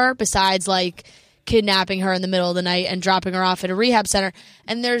help her, besides like kidnapping her in the middle of the night and dropping her off at a rehab center.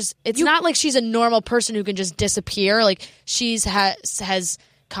 And it's not like she's a normal person who can just disappear. Like has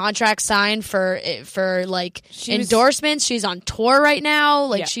contracts signed for like endorsements. She's on tour right now.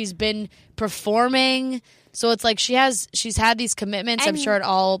 Like she's been performing. So it's like she's had these commitments. And I'm sure it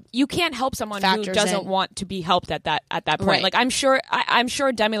all you can't help someone who doesn't want to be helped at that point. Right. Like I'm sure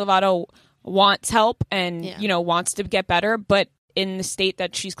Demi Lovato wants help and wants to get better, but in the state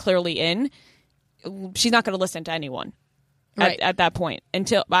that she's clearly in, she's not going to listen to anyone at that point.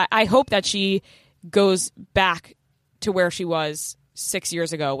 Until I hope that she goes back to where she was 6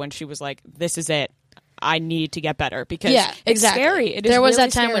 years ago when she was like, "This is it. I need to get better," because it's scary. It is there was really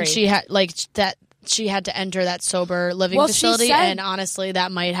that time scary. when she had she had to enter that sober living facility, and honestly,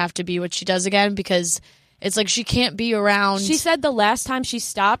 that might have to be what she does again, because it's like she can't be around. She said the last time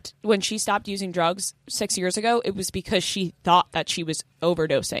when she stopped using drugs 6 years ago, it was because she thought that she was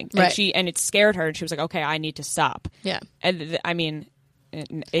overdosing, and it scared her, and she was like, "Okay, I need to stop." Yeah, and I mean,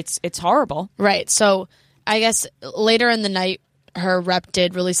 it's horrible, right? So I guess later in the night, her rep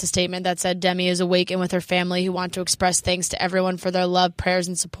did release a statement that said Demi is awake and with her family, who want to express thanks to everyone for their love, prayers,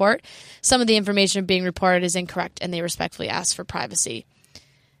 and support. Some of the information being reported is incorrect, and they respectfully ask for privacy.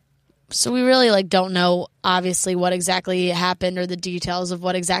 So we really don't know, obviously, what exactly happened or the details of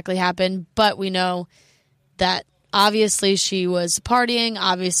what exactly happened, but we know that obviously she was partying,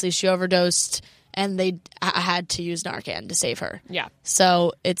 obviously she overdosed, and they had to use Narcan to save her. Yeah.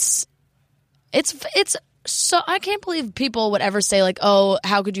 So it's so I can't believe people would ever say "Oh,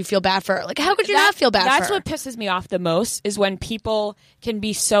 how could you feel bad for her?" How could you not feel bad for her? That's what pisses me off the most, is when people can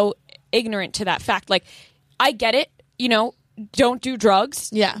be so ignorant to that fact. I get it, don't do drugs.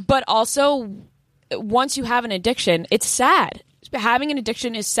 Yeah. But also, once you have an addiction, it's sad. Having an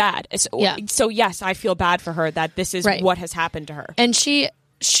addiction is sad. So yes, I feel bad for her that this is what has happened to her. And she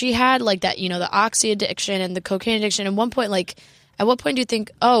had that, the oxy addiction and the cocaine addiction. At one point, at what point do you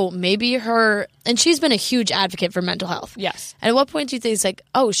think, maybe her... And she's been a huge advocate for mental health. Yes. And at what point do you think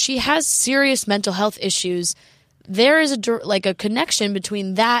it's she has serious mental health issues? There is a connection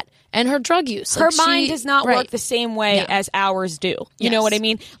between that and her drug use. Her mind does not work the same way as ours do. You know what I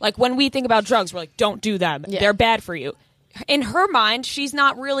mean? When we think about drugs, we're like, don't do them. Yeah. They're bad for you. In her mind, she's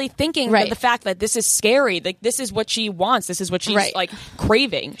not really thinking of the fact that this is scary. This is what she wants. This is what she's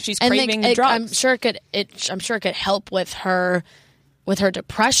craving. She's craving the drugs. I'm sure it could help with her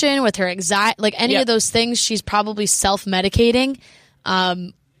depression, with her anxiety, any of those things. She's probably self-medicating.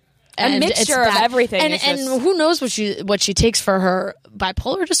 A mixture of everything, and who knows what she takes for her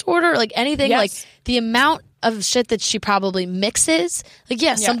bipolar disorder, anything. Yes. The amount of shit that she probably mixes,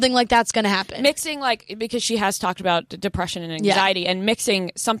 something like that's going to happen. Mixing, because she has talked about depression and anxiety, and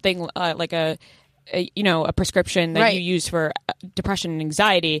mixing something like a prescription that you use for depression and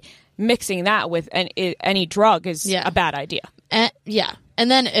anxiety, mixing that with any drug is a bad idea. And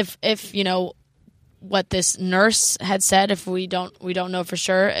then if what this nurse had said, if we don't know for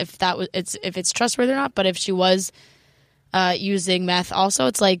sure if if it's trustworthy or not, but if she was using meth also,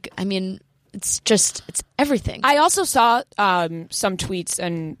 it's it's everything. I also saw some tweets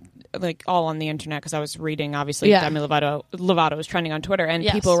and all on the internet, because I was reading, obviously, Demi Lovato was trending on Twitter, and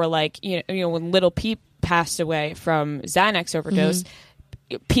people were like, when Little Peep passed away from Xanax overdose,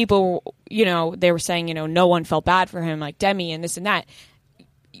 people, they were saying, no one felt bad for him like Demi and this and that.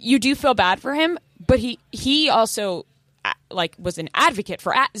 You do feel bad for him, but he also was an advocate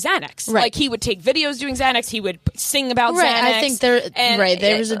for Xanax. Right. He would take videos doing Xanax. He would sing about Xanax. I think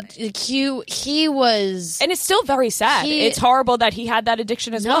there was he was, and it's still very sad. It's horrible that he had that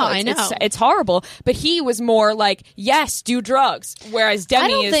addiction as well. I know it's horrible, but he was more yes, do drugs, whereas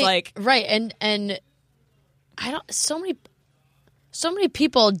Demi is right. And I don't. So many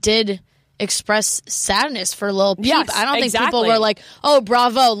people did express sadness for Lil Peep. Yes, I don't think people were like, "Oh,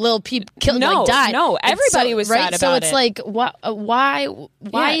 bravo, Lil Peep died." No, everybody was sad about it. So it's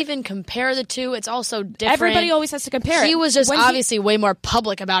why even compare the two? It's also different. Everybody always has to compare. He was just obviously way more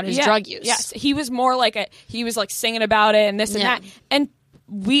public about his drug use. Yes, he was more he was singing about it and this and that, and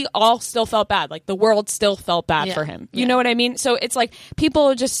we all still felt bad. The world still felt bad for him. You know what I mean? So it's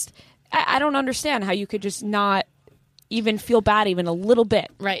people just, I don't understand how you could just not even feel bad even a little bit.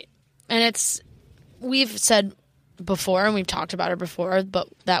 Right. And we've said before, and we've talked about her before, but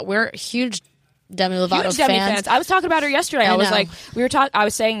that we're huge Demi Lovato fans. I was talking about her yesterday. I was I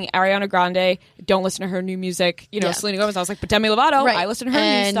was saying Ariana Grande, don't listen to her new music. Selena Gomez. I was like, but Demi Lovato, I listen to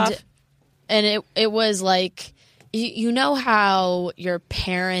her new stuff. And it was you know how your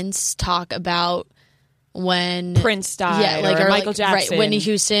parents talk about when Prince died, or Michael Jackson, right, Whitney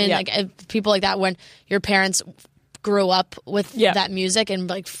Houston, people like that, when your parents grew up with that music and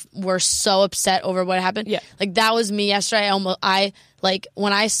were so upset over what happened. Yeah. That was me yesterday.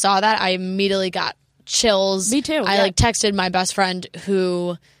 When I saw that, I immediately got chills. Me too. I texted my best friend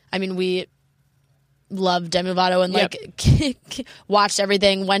who, we love Demi Lovato and like watched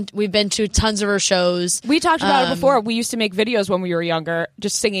everything. We've been to tons of her shows. We talked about it before. We used to make videos when we were younger,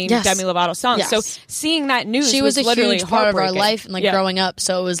 just singing Demi Lovato songs. Yes. So seeing that news, she was a literally huge part of our heartbreaking. life and like growing up.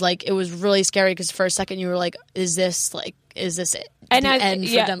 So it was really scary because for a second you were like, is this it? And the as, end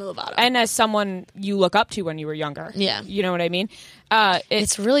for Demi Lovato. And as someone you look up to when you were younger, you know what I mean.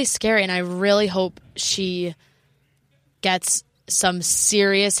 It's really scary, and I really hope she gets some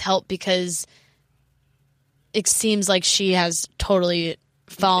serious help because it seems like she has totally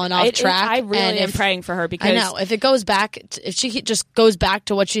fallen off track. I really am praying for her because I know if it goes back, if she just goes back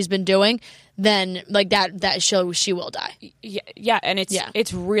to what she's been doing, then like that she will die. Yeah, and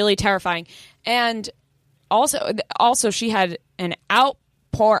it's really terrifying. And also she had an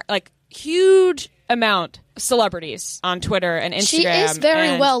outpour, like huge amount of celebrities on Twitter and Instagram. She is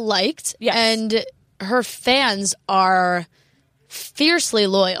very well liked, and her fans are fiercely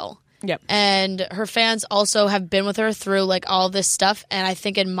loyal. Yep. And her fans also have been with her through like all this stuff, and I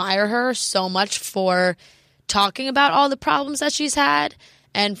think admire her so much for talking about all the problems that she's had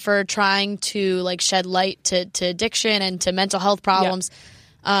and for trying to like shed light to addiction and to mental health problems.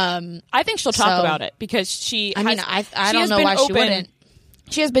 Yep. I think she'll talk about it because she. I don't know why she wouldn't.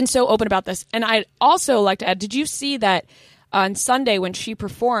 She has been so open about this, and I'd also like to add. Did you see that on Sunday when she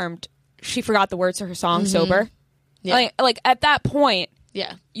performed, she forgot the words to her song "Sober"? Yeah. Like at that point,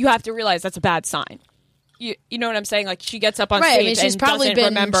 you have to realize that's a bad sign. You know what I'm saying? Like she gets up on stage, I mean, she's and probably doesn't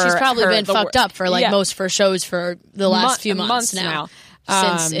been remember. She's probably been the fucked up for like most of her shows for the last few months now.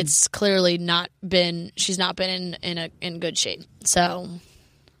 Since it's clearly not been, she's not been in good shape. So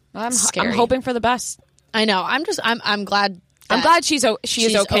I'm hoping for the best. I know. I'm glad. I'm glad she is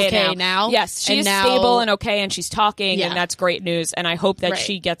okay now. Yes, she is stable and okay, and she's talking, and that's great news. And I hope that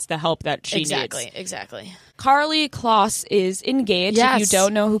she gets the help that she needs. Exactly. Karlie Kloss is engaged. Yes. If you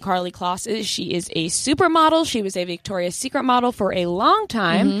don't know who Karlie Kloss is, she is a supermodel. She was a Victoria's Secret model for a long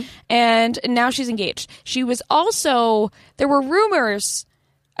time, and now she's engaged. She was also, there were rumors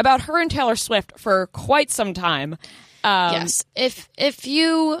about her and Taylor Swift for quite some time. Yes. If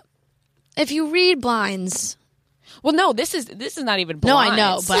you read Blinds. Well, no, this is not even Blinds. No,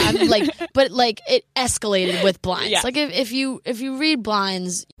 I know, but I'm like, it escalated with Blinds. Yeah. Like if you read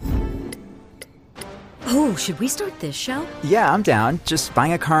Blinds. Oh, should we start this show? Yeah, I'm down. Just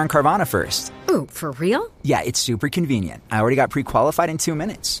buying a car on Carvana first. Oh, for real? Yeah, it's super convenient. I already got pre-qualified in 2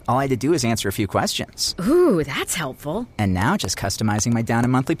 minutes. All I had to do is answer a few questions. Ooh, that's helpful. And now just customizing my down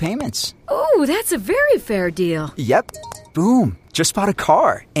and monthly payments. Ooh, that's a very fair deal. Yep. Boom. Just bought a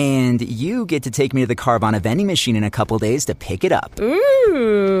car. And you get to take me to the Carvana vending machine in a couple days to pick it up.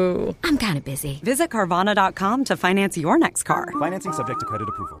 Ooh. I'm kind of busy. Visit Carvana.com to finance your next car. Financing subject to credit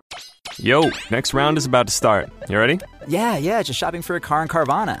approval. Yo, next round is about to start. You ready? Yeah, just shopping for a car on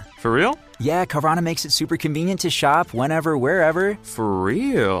Carvana. For real? Yeah, Carvana makes it super convenient to shop whenever, wherever. For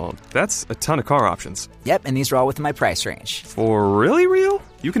real? That's a ton of car options. Yep, and these are all within my price range. For really real?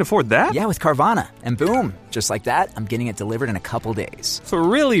 You can afford that? Yeah, with Carvana. And boom, just like that, I'm getting it delivered in a couple days. For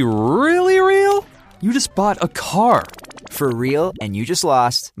really, really real? You just bought a car. For real, and you just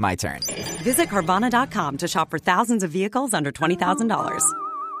lost my turn. Visit Carvana.com to shop for thousands of vehicles under $20,000.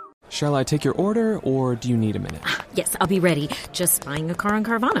 Shall I take your order, or do you need a minute? Yes, I'll be ready. Just buying a car on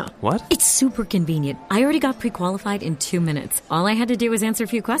Carvana. What? It's super convenient. I already got pre-qualified in 2 minutes. All I had to do was answer a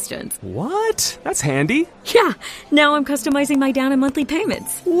few questions. What? That's handy. Yeah, now I'm customizing my down and monthly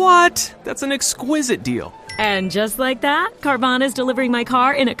payments. What? That's an exquisite deal. And just like that, Carvana's delivering my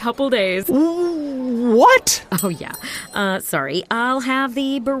car in a couple days. What? Oh, yeah. Sorry, I'll have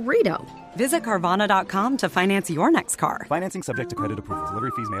the burrito. Visit Carvana.com to finance your next car. Financing subject to credit approval.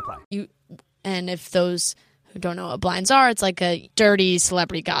 Delivery fees may apply. And if those who don't know what Blinds are, it's like a dirty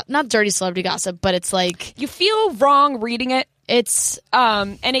celebrity gossip. Not dirty celebrity gossip, but it's like... You feel wrong reading it. It's...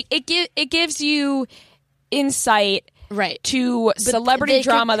 And it gives you insight... Right. To celebrity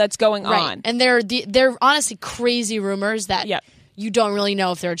drama that's going on. And they're honestly crazy rumors that... You don't really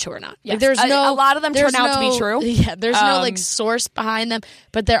know if they're true or not. Yes. Like, there's a lot of them turn out to be true. Yeah, there's no like source behind them,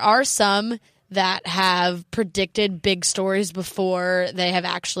 but there are some that have predicted big stories before they have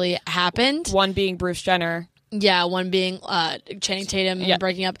actually happened. One being Bruce Jenner. Yeah, one being Channing Tatum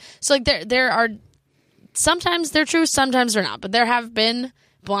breaking up. So like there are sometimes they're true, sometimes they're not. But there have been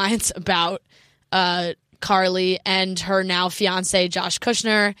Blinds about Karlie and her now fiance Josh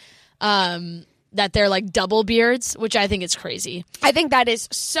Kushner. That they're like double beards, which I think is crazy. I think that is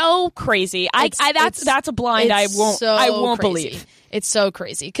so crazy. That's a blind I won't believe. It's so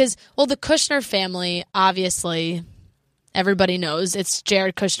crazy because the Kushner family, obviously, everybody knows it's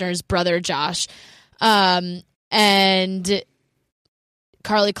Jared Kushner's brother Josh, and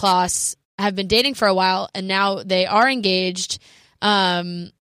Karlie Kloss have been dating for a while, and now they are engaged.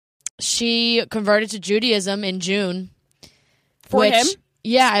 She converted to Judaism in June. For him?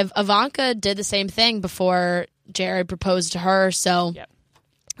 Yeah, Ivanka did the same thing before Jared proposed to her, so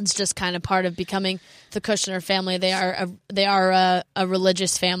it's just kind of part of becoming the Kushner family. They are a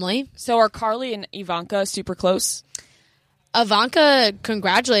religious family. So are Carly and Ivanka super close? Ivanka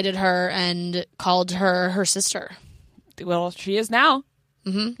congratulated her and called her her sister. Well, she is now.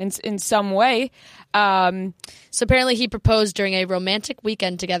 In some way. So apparently he proposed during a romantic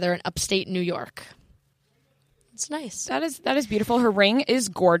weekend together in upstate New York. It's nice. That is beautiful. Her ring is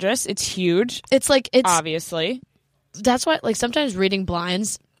gorgeous. It's huge. It's obviously. That's why sometimes reading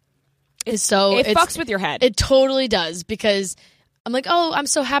blinds is so it fucks with your head. It totally does, because I'm like, oh, I'm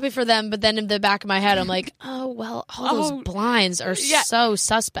so happy for them, but then in the back of my head I'm like, oh well, all those blinds are so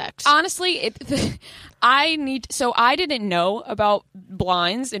suspect. Honestly, I didn't know about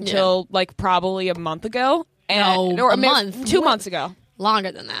blinds until like probably a month ago. Or a month. 2 months ago.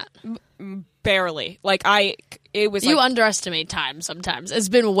 Longer than that. Barely. You underestimate time sometimes. It's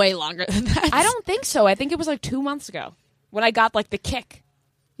been way longer than that. I don't think so. I think it was like 2 months ago when I got like the kick.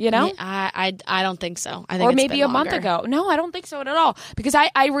 You know? I don't think so. I think or it's maybe been a month longer. ago. No, I don't think so at all. Because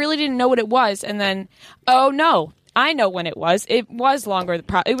I really didn't know what it was. And then, oh no, I know when it was. It was longer.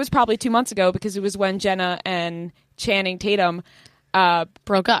 It was probably 2 months ago, because it was when Jenna and Channing Tatum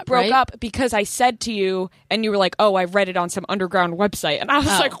broke up because I said to you, and you were like, oh, I read it on some underground website. And I was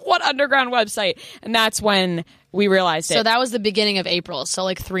like, what underground website? And that's when we realized it. So that was the beginning of April. So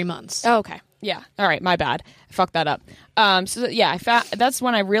like 3 months. Oh, okay. Yeah. All right. My bad. I fucked that up. That's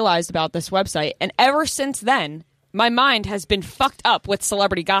when I realized about this website. And ever since then, my mind has been fucked up with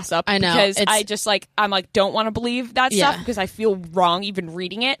celebrity gossip. I know. Because I just I'm don't want to believe that stuff, because I feel wrong even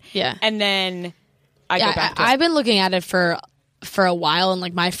reading it. Yeah. And then I go back to it. I've been looking at it for a while, and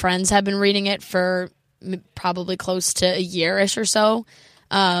like my friends have been reading it for probably close to a year-ish or so,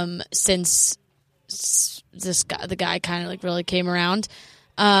 since the guy kind of like really came around.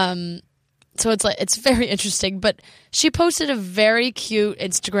 So it's very interesting. But she posted a very cute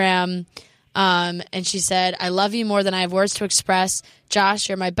Instagram, and she said, "I love you more than I have words to express. Josh,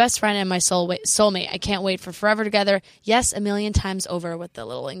 you're my best friend and my soulmate. I can't wait for forever together. Yes, 1,000,000 times over," with the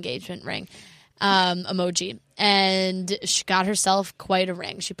little engagement ring emoji. And she got herself quite a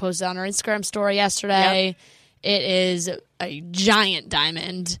ring. She posted on her Instagram story yesterday. Yep. It is a giant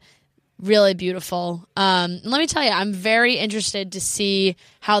diamond. Really beautiful. Let me tell you, I'm very interested to see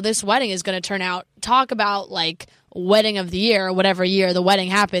how this wedding is going to turn out. Talk about like wedding of the year, whatever year the wedding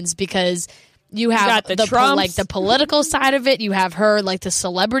happens, because you have the political side of it. You have her like the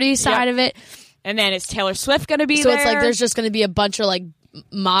celebrity side of it. And then is Taylor Swift going to be there? So it's like there's just going to be a bunch of like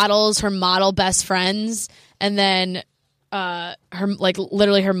models, her model best friends, and then her like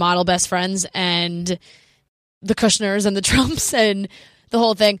literally her model best friends, and the Kushners and the Trumps and the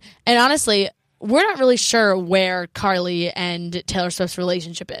whole thing. And honestly, we're not really sure where Carly and Taylor Swift's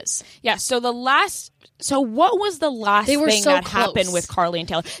relationship is. Yeah, so what was the last thing that happened with Carly and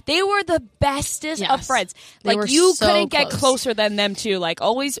Taylor? They were the bestest of friends. Like, you couldn't get closer than them two. Like,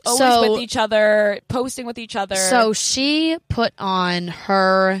 always with each other, posting with each other. So she put on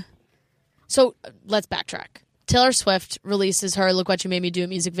her... So let's backtrack. Taylor Swift releases her "Look What You Made Me Do"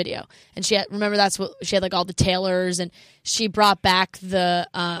 music video, and she had like all the Taylors, and she brought back the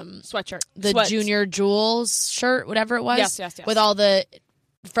sweatshirt, Junior Jules shirt, whatever it was. Yes. With all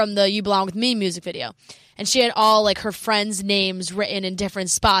from the "You Belong With Me" music video, and she had all like her friends' names written in different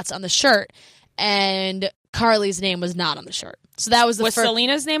spots on the shirt, and Carly's name was not on the shirt. So that was was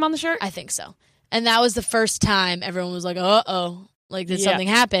Selena's name on the shirt? I think so, and that was the first time everyone was like, "Uh-oh, like did something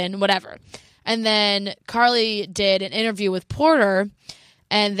happen?" Whatever. And then Carly did an interview with Porter,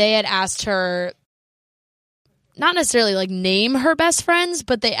 and they had asked her, not necessarily like name her best friends,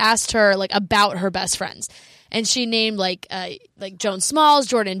 but they asked her like about her best friends. And she named like Joan Smalls,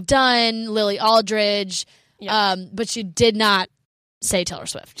 Jordan Dunn, Lily Aldridge, but she did not say Taylor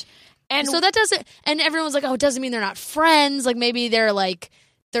Swift. And so that doesn't, and everyone was like, oh, it doesn't mean they're not friends. Like maybe they're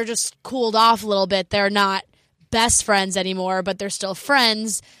just cooled off a little bit. They're not best friends anymore, but they're still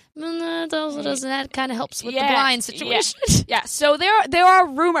friends. That kind of helps with the blind situation. Yeah. So there are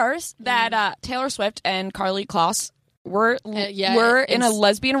rumors that Taylor Swift and Carly Kloss were in a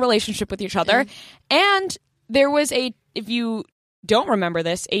lesbian relationship with each other, and there was if you don't remember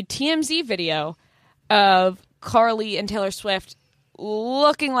this, a TMZ video of Carly and Taylor Swift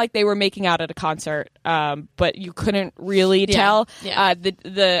looking like they were making out at a concert, but you couldn't really tell. Yeah.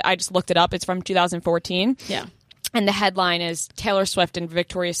 I just looked it up. It's from 2014. Yeah. And the headline is Taylor Swift and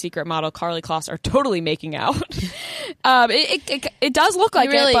Victoria's Secret model Carly Kloss are totally making out. It does look like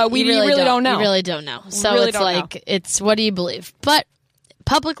it, but we really don't know. You really don't know. So really it's like, it's what do you believe? But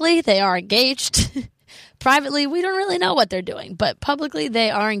publicly, they are engaged. Privately, we don't really know what they're doing. But publicly,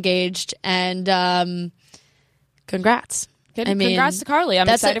 they are engaged. And congrats. Congrats to Carly. I'm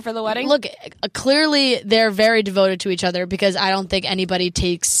excited for the wedding. Look, clearly, they're very devoted to each other because I don't think anybody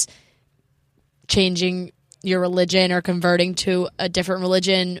takes changing your religion or converting to a different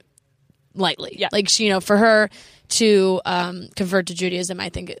religion lightly. Yeah. Like, for her to convert to Judaism, I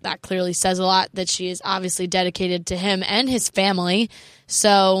think that clearly says a lot, that she is obviously dedicated to him and his family.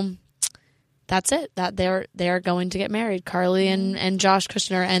 So that's it. That they're going to get married, Carly and Josh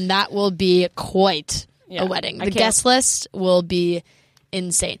Kushner, and that will be quite a wedding. The guest list will be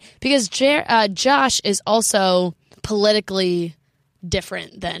insane because Josh is also politically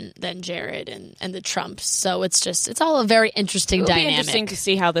different than Jared and the Trumps. So it's all a very interesting dynamic. It'll be interesting to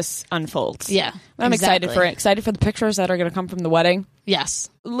see how this unfolds. Yeah. I'm excited for it. Excited for the pictures that are going to come from the wedding. Yes.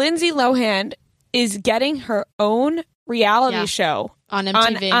 Lindsay Lohan is getting her own reality show on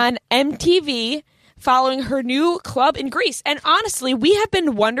MTV. On MTV following her new club in Greece. And honestly, we have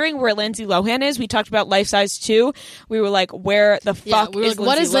been wondering where Lindsay Lohan is. We talked about Life Size 2. We were like, where the fuck is Lindsay Lohan?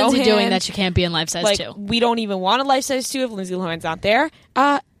 What is Lindsay doing that she can't be in Life Size 2? We don't even want a Life Size 2 if Lindsay Lohan's not there.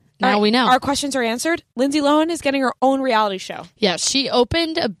 Now we know. Our questions are answered. Lindsay Lohan is getting her own reality show. Yeah, she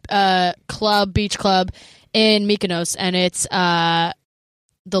opened a beach club in Mykonos, and it's the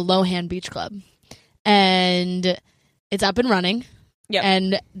Lohan Beach Club. And it's up and running. Yep.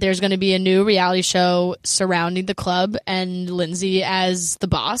 And there's going to be a new reality show surrounding the club and Lindsay as the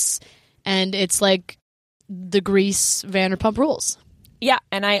boss. And it's like the Grease Vanderpump Rules. Yeah,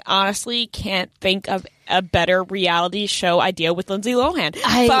 and I honestly can't think of a better reality show idea with Lindsay Lohan.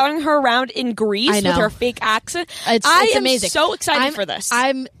 Following her around in Greece with her fake accent. It's amazing. So excited for this.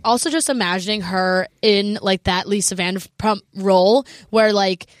 I'm also just imagining her in like that Lisa Vanderpump role where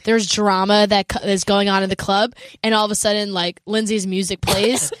like there's drama that is going on in the club and all of a sudden like Lindsay's music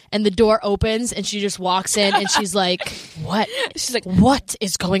plays and the door opens and she just walks in and she's like, what? She's like, what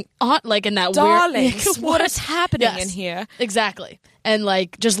is going on? Like in that Darling, weird... what is happening in here? Exactly. And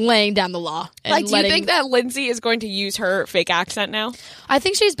like just laying down the law. And like, do you think that Lindsay is going to use her fake accent now? I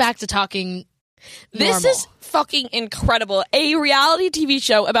think she's back to talking normal. This is fucking incredible. A reality TV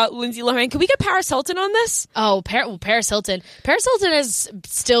show about Lindsay Lohan. Can we get Paris Hilton on this? Oh, Paris Hilton. Paris Hilton has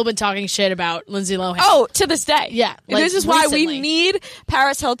still been talking shit about Lindsay Lohan. Oh, to this day. Yeah. Like, this is why we need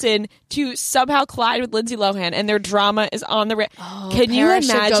Paris Hilton to somehow collide with Lindsay Lohan, and their drama is on the... Can you imagine?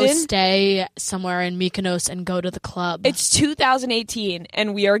 Should go stay somewhere in Mykonos and go to the club. It's 2018,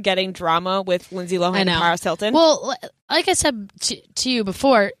 and we are getting drama with Lindsay Lohan and Paris Hilton. Well, like I said to you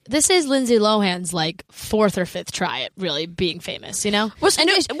before, this is Lindsay Lohan's like fourth or fifth try at really being famous, you know?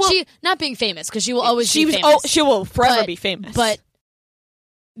 She not being famous because she will always be famous. She will forever be famous. But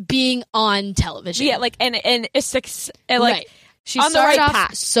being on television. Yeah, like and it's like right. She on started the right off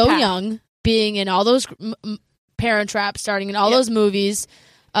path, so young, being in all those Parent Trap, starting in all those movies,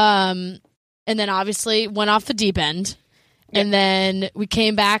 and then obviously went off the deep end, and then we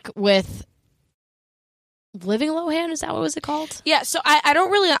came back with Living Lohan. Is that what was it called? Yeah. So I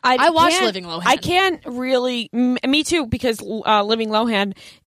don't really. I watched Living Lohan. I can't really. Me too, because Living Lohan.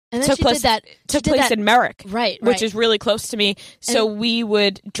 And then took place in Merrick, right, which is really close to me. So we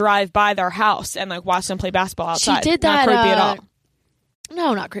would drive by their house and like watch them play basketball outside. She did that. Not creepy at all.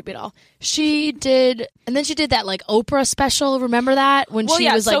 No, not creepy at all. She did, and then she did that like Oprah special. Remember that when she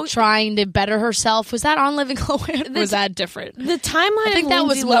was like trying to better herself? Was that on Living Lohan? Was that different? The timeline. I think of that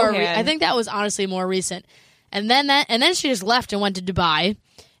Lindsay was more. Lohan. I think that was honestly more recent. And then she just left and went to Dubai,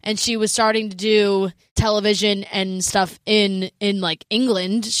 and she was starting to do television and stuff in like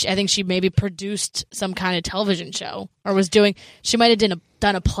England. I think she maybe produced some kind of television show, or was doing. She might have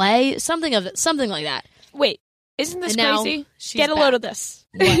done a play, something like that. Wait. Isn't this and crazy? Get a load of this.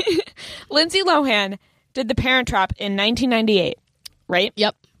 Lindsay Lohan did The Parent Trap in 1998, right?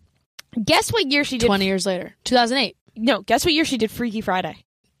 Yep. Guess what year she did... 20 years later. 2008. No, guess what year she did Freaky Friday?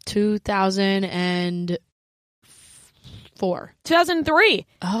 2004. 2003.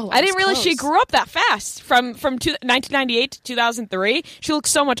 Oh, I didn't realize she grew up that fast. From 1998 to 2003. She looks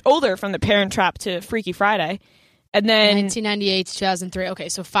so much older from The Parent Trap to Freaky Friday. And then 1998 to 2003. Okay,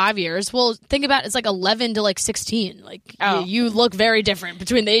 so 5 years. Well, think about it's like 11 to like 16. Like you look very different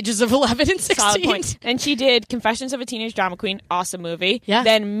between the ages of 11 and 16. Solid point. And she did Confessions of a Teenage Drama Queen, awesome movie. Yeah.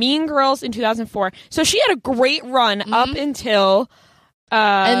 Then Mean Girls in 2004. So she had a great run up until.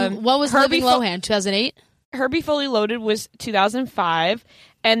 And what was Living Lohan? 2008. Herbie Fully Loaded was 2005,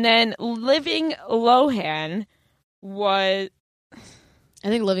 and then Living Lohan was. I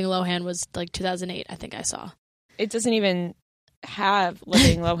think Living Lohan was like 2008. I think I saw. It doesn't even have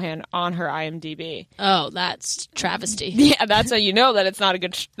Living Lohan on her IMDb. Oh, that's travesty. Yeah, that's how you know that it's not a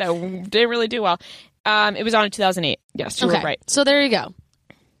good that didn't really do well. It was on in 2008. Yes, you were right. So there you go.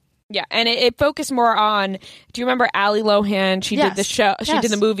 Yeah, and it focused more on. Do you remember Allie Lohan? She did the show. She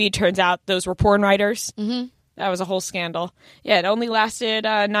did the movie. Turns out those were porn writers. Mm-hmm. That was a whole scandal. Yeah, it only lasted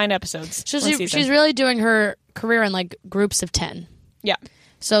 9 episodes. She's really doing her career in like groups of 10. Yeah.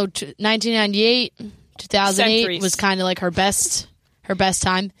 So 1998, 2008 Centuries. was kind of like her best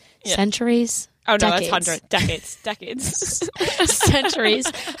time. Yeah. Centuries. Oh, no, decades. that's 100. Decades. Centuries.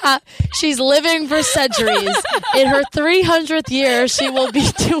 She's living for centuries. In her 300th year, she will be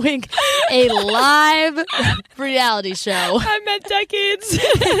doing a live reality show. I meant decades.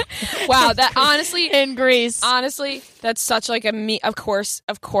 Wow, that honestly... In Greece. Honestly, that's such like a me... Of course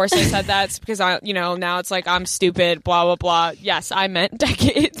I said that. It's because, now it's like I'm stupid, blah, blah, blah. Yes, I meant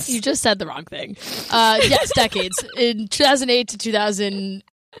decades. You just said the wrong thing. Yes, decades. In 2008 to 2018,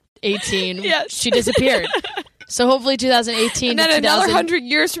 she disappeared. So hopefully 2018 and then another 100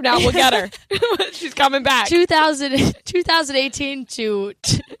 years from now we'll get her. She's coming back. 2018 to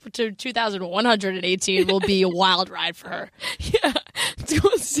 2118 will be a wild ride for her. Yeah.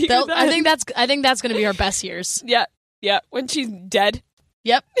 We'll see I think that's going to be her best years. Yeah. Yeah, when she's dead.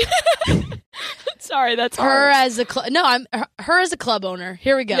 Yep. Sorry, that's her hard. as a her as a club owner.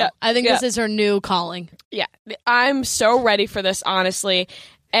 Here we go. Yeah. I think this is her new calling. Yeah. I'm so ready for this, honestly.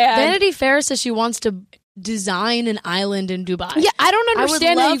 And Vanity Fair says she wants to design an island in Dubai. Yeah, I don't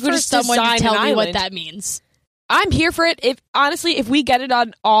understand how you could just someone design to tell an me island. what that means. I'm here for it. If we get it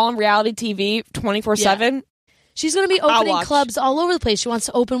on reality TV 24/7, she's going to be opening clubs all over the place. She wants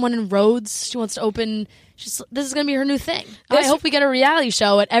to open one in Rhodes. She wants to open. This is going to be her new thing. I hope we get a reality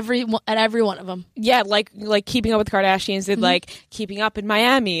show at every one of them. Yeah, like Keeping Up with the Kardashians did, like Keeping Up in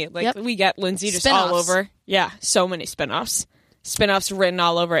Miami. Like we get Lindsay just all over. Yeah, so many spinoffs. Spinoffs written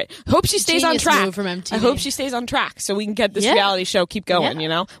all over it. Hope she stays on track. Move from MTV. I hope she stays on track so we can get this reality show keep going. We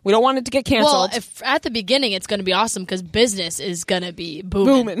don't want it to get canceled. Well, if at the beginning it's going to be awesome because business is going to be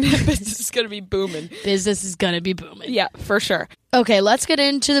booming. Business is going to be booming. Business is going to be booming. Yeah, for sure. Okay, let's get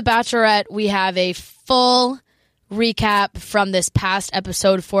into The Bachelorette. We have a full recap from this past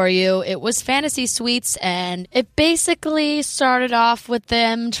episode for you. It was Fantasy Suites, and it basically started off with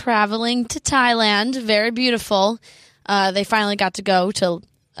them traveling to Thailand. Very beautiful. They finally got to go to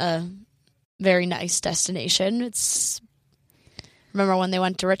a very nice destination. Remember when they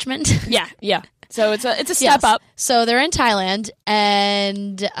went to Richmond? Yeah. So it's a step up. So they're in Thailand,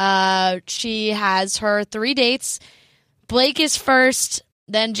 and she has her 3 dates. Blake is first,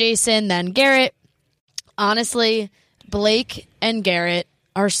 then Jason, then Garrett. Honestly, Blake and Garrett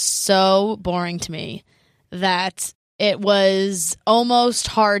are so boring to me that it was almost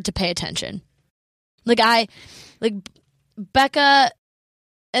hard to pay attention. Becca,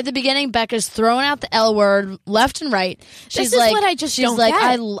 at the beginning, Becca's throwing out the L word left and right. This is what I just don't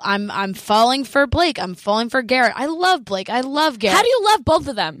get. I'm falling for Blake. I'm falling for Garrett. I love Blake. I love Garrett. How do you love both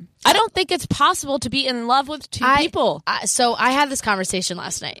of them? I don't think it's possible to be in love with two people. So I had this conversation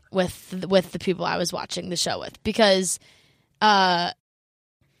last night with the people I was watching the show with because I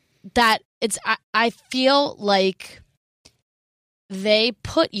feel like they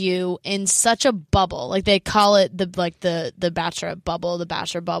put you in such a bubble, like they call it the Bachelorette bubble, the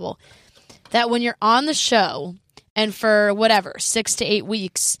Bachelor bubble, that when you're on the show and for whatever 6 to 8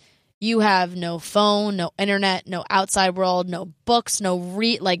 weeks, you have no phone, no internet, no outside world, no books, no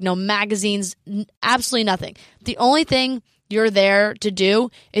magazines, absolutely nothing. The only thing you're there to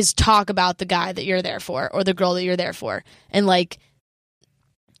do is talk about the guy that you're there for or the girl that you're there for, and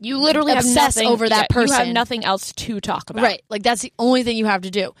you literally obsess have nothing over that person. You have nothing else to talk about. Right. That's the only thing you have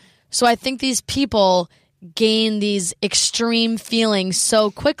to do. So I think these people gain these extreme feelings so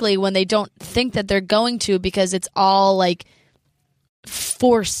quickly when they don't think that they're going to, because it's all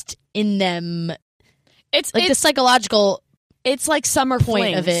forced in them. It's the psychological. It's like summer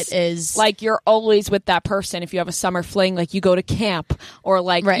point flings. Of it is you're always with that person. If you have a summer fling, you go to camp or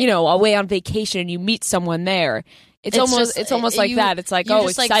away on vacation and you meet someone there. It's almost like that. It's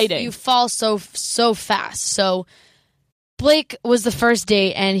exciting. You fall so fast. So Blake was the first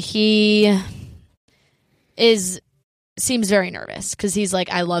date, and he seems very nervous because he's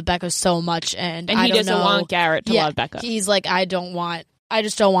like, I love Becca so much, and he doesn't want Garrett to love Becca. He's like, I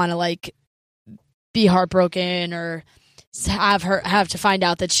just don't want to be heartbroken or have to find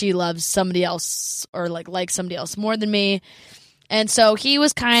out that she loves somebody else or likes somebody else more than me. And so he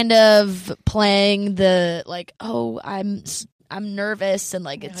was kind of playing the I'm nervous and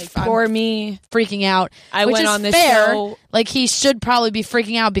poor me, freaking out. I which went is on this fair. show. He should probably be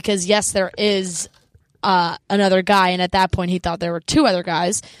freaking out because yes, there is another guy, and at that point he thought there were 2 other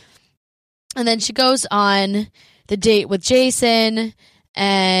guys. And then she goes on the date with Jason,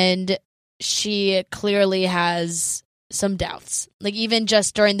 and she clearly has some doubts. Like, even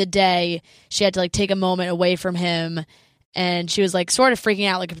just during the day, she had to like take a moment away from him, and she was like sort of freaking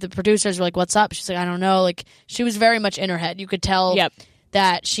out. Like, if the producers were like, "What's up?" She's like, "I don't know." Like, she was very much in her head. You could tell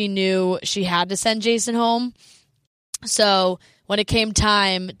that she knew she had to send Jason home. So when it came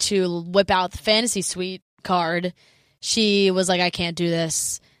time to whip out the fantasy suite card, she was like, "I can't do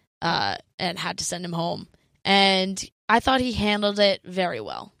this," and had to send him home. And I thought he handled it very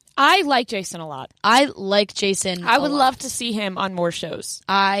well. I like Jason a lot. I like Jason I would love to see him on more shows.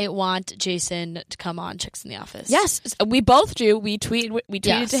 I want Jason to come on Chicks in the Office. Yes, we both do. We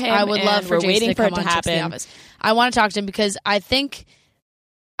tweeted to him. I would love for Jason to come on happen. Chicks in the Office. I want to talk to him because I think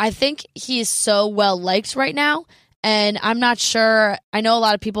he is so well liked right now, and I'm not sure. I know a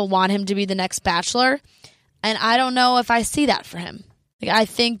lot of people want him to be the next Bachelor, and I don't know if I see that for him. Like, I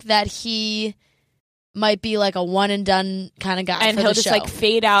think that he might be like a one and done kind of guy, and for he'll the just show. like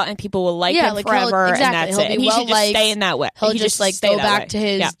fade out, and people will like him forever. Exactly. And that's he'll it. be And he well should just liked. stay in that way. He'll he just like go back to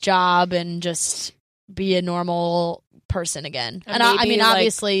his Yeah. job and just be a normal person again. And I mean, maybe,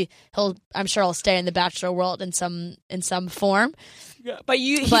 obviously, I'm sure he'll stay in the Bachelor world in some form. Yeah, but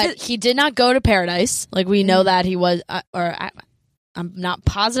he did not go to Paradise. Like, we know that he was, I'm not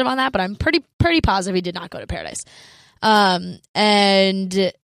positive on that, but I'm pretty positive he did not go to Paradise.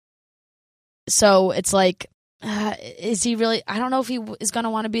 And so it's like, is he really? I don't know if he is going to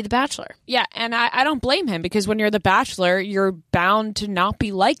want to be the Bachelor. Yeah, and I don't blame him, because when you're the Bachelor, you're bound to not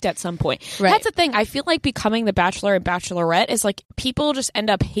be liked at some point. Right. That's the thing. I feel like becoming the Bachelor and Bachelorette is like people just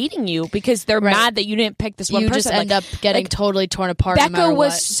end up hating you because they're mad that you didn't pick this one person. You just end up getting totally torn apart. Becca no matter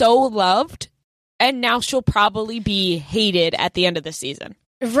was what. so loved, and now she'll probably be hated at the end of the season.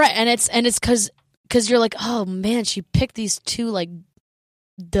 Right, and it's because you're like, oh man, she picked these 2 like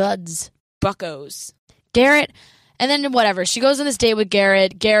duds, buckos. Garrett, and then whatever. She goes on this date with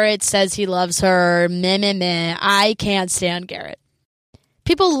Garrett. Garrett says he loves her. Meh, meh, meh. I can't stand Garrett.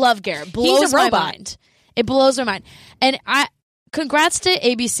 People love Garrett. Blows my mind. It blows my mind. And congrats to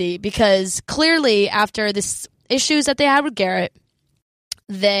ABC, because clearly after this issues that they had with Garrett,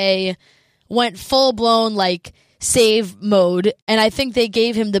 they went full blown like save mode, and I think they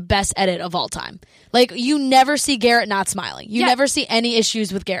gave him the best edit of all time. Like, you never see Garrett not smiling. You never see any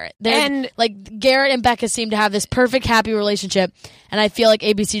issues with Garrett. And like, Garrett and Becca seem to have this perfect, happy relationship, and I feel like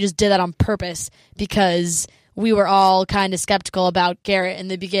ABC just did that on purpose, because we were all kind of skeptical about Garrett in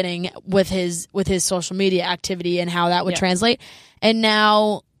the beginning with his social media activity and how that would translate. And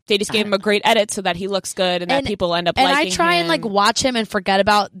now they just gave him a great edit so that he looks good and that people end up liking him. And I try and like watch him and forget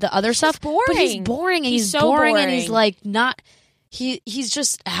about the other stuff. Boring. But he's boring, and he's so boring, boring, and he's like not. He's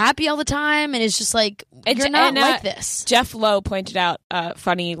just happy all the time, and it's just like, you're not like this. Jeff Lowe pointed out a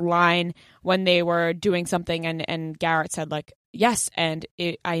funny line when they were doing something, and Garrett said like, yes, and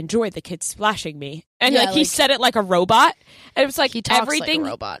I enjoyed the kids splashing me, and like he said it like a robot, and it was like he talks everything like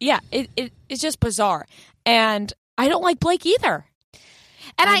a robot. Yeah, it's just bizarre, and I don't like Blake either,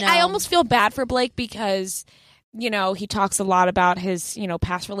 and I almost feel bad for Blake, because you know, he talks a lot about his, you know,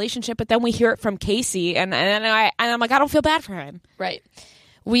 past relationship, but then we hear it from Casey, and I'm like, I don't feel bad for him. Right.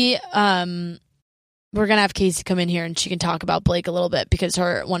 We're gonna have Casey come in here, and she can talk about Blake a little bit, because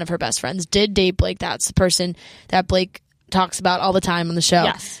one of her best friends did date Blake. That's the person that Blake talks about all the time on the show.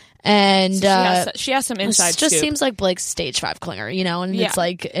 Yes. And so she has some inside It just scoop. seems like Blake's stage 5 clinger, you know, and it's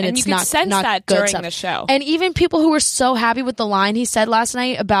like, and it's you could not sense not that good during stuff. the show. And even people who were so happy with the line he said last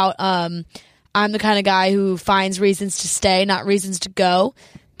night about I'm the kind of guy who finds reasons to stay, not reasons to go.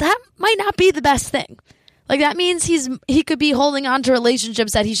 That might not be the best thing. Like, that means he could be holding on to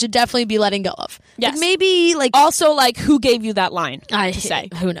relationships that he should definitely be letting go of. Yes. Like, maybe like also, like, who gave you that line?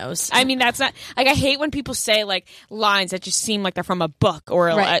 Who knows? I mean, that's not like, I hate when people say like lines that just seem like they're from a book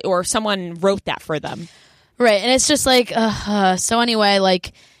or someone wrote that for them. Right, and it's just like so anyway,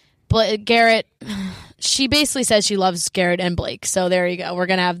 like Garrett. She basically says she loves Garrett and Blake. So there you go. We're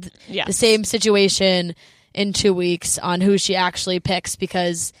going to have the same situation in 2 weeks on who she actually picks,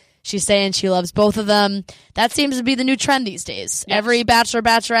 because she's saying she loves both of them. That seems to be the new trend these days. Yes. Every Bachelor,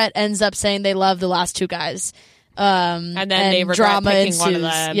 Bachelorette ends up saying they love the last 2 guys. And then they regret drama picking ensues. one of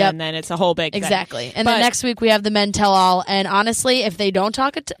them, Yep. and then it's a whole big thing. Exactly. And then next week we have the Men Tell All. And honestly, if they don't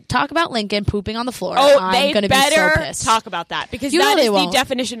talk about Lincoln pooping on the floor, I'm going to be so pissed. Talk about that, because that is the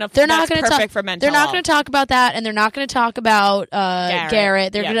definition of they're not that's perfect for Men They're Tell All. not going to talk about that, and they're not going to talk about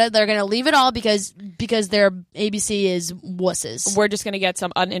Garrett. They're going to leave it all, because because their ABC is wusses. We're just going to get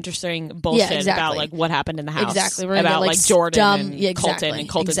some uninteresting bullshit about like what happened in the house. Exactly. We're about get, like Jordan dumb, and Colton, and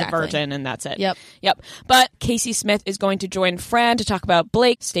Colton's a virgin, and that's it. Yep. But Casey Smith is going to join Fran to talk about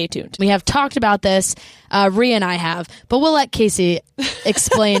Blake. Stay tuned. We have talked about this. Rhea and I have, but we'll let Casey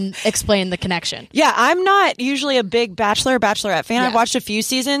explain the connection. Yeah, I'm not usually a big Bachelorette fan. I've watched a few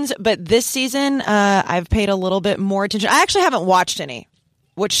seasons, but this season I've paid a little bit more attention. I actually haven't watched any,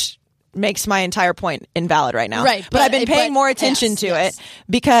 which makes my entire point invalid right now. Right. But I've been paying more attention to it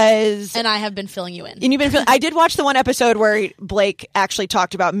because... And I have been filling you in. And you've been I did watch the one episode where Blake actually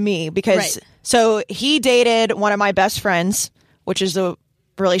talked about me because... So he dated one of my best friends, which is the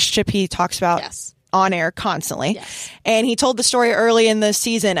relationship he talks about on air constantly. And he told the story early in the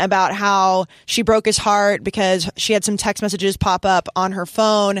season about how she broke his heart because she had some text messages pop up on her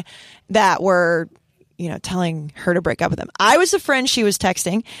phone that were... telling her to break up with him. I was the friend she was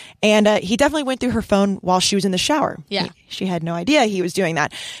texting, and he definitely went through her phone while she was in the shower. Yeah. She had no idea he was doing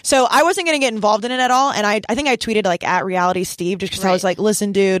that. So I wasn't going to get involved in it at all, and I think I tweeted, like, at Reality Steve, just because I was like,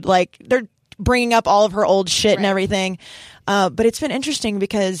 listen, dude, like, they're bringing up all of her old shit and everything. But it's been interesting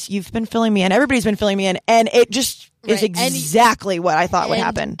because you've been filling me in. Everybody's been filling me in, and it just is exactly what I thought would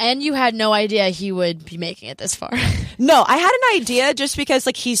happen. And you had no idea he would be making it this far. No, I had an idea just because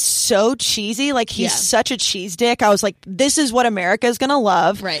like he's so cheesy. Like he's such a cheese dick. I was like, this is what America is going to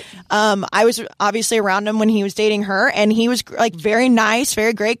love. Right. I was obviously around him when he was dating her, and he was like very nice,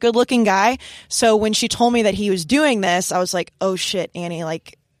 very great, good looking guy. So when she told me that he was doing this, I was like, oh shit, Annie,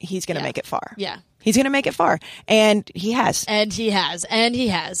 like he's going to make it far. Yeah. He's going to make it far. And he has. And he has.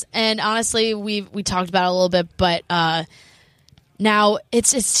 And honestly, we talked about it a little bit, but now he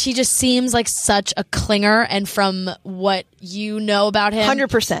just seems like such a clinger. And from what you know about him,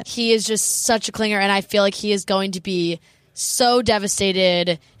 100%. He is just such a clinger. And I feel like he is going to be so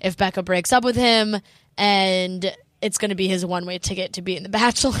devastated if Becca breaks up with him. And it's going to be his one-way ticket to be in The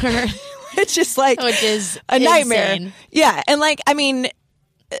Bachelor. It's just like which is a nightmare. Insane. Yeah. And like, I mean...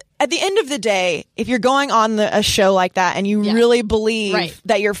 At the end of the day, if you're going on a show like that and you really believe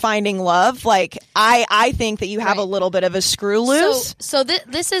that you're finding love, like I think that you have a little bit of a screw loose. So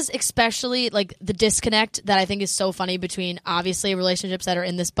this is especially like the disconnect that I think is so funny between obviously relationships that are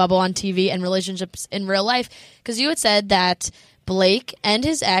in this bubble on TV and relationships in real life. Because you had said that Blake and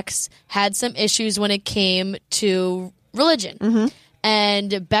his ex had some issues when it came to religion. Mm-hmm.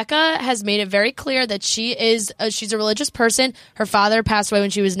 And Becca has made it very clear that she's a religious person. Her father passed away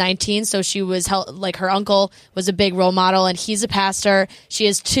when she was 19, so she was like her uncle was a big role model, and he's a pastor. She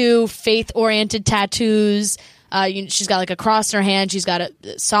has 2 faith-oriented tattoos. She's got like a cross in her hand. She's got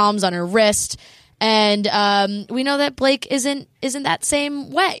Psalms on her wrist. And we know that Blake isn't that same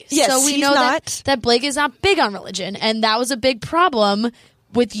way. Yes, so we know that Blake is not big on religion, and that was a big problem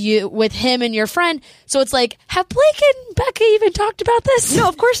with him and your friend. So it's like, have Blake and Becca even talked about this? No,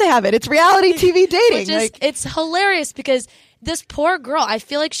 of course they haven't. It's reality TV dating. It's hilarious because this poor girl, I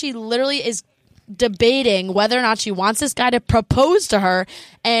feel like she literally is debating whether or not she wants this guy to propose to her,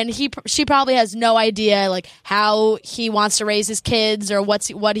 and she probably has no idea like how he wants to raise his kids or what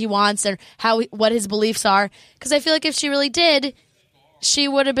he wants or what his beliefs are. Because I feel like if she really did, she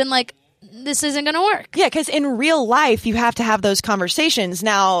would have been like, this isn't going to work. Yeah, because in real life, you have to have those conversations.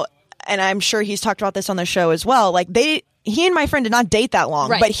 Now, and I'm sure he's talked about this on the show as well, like he and my friend did not date that long,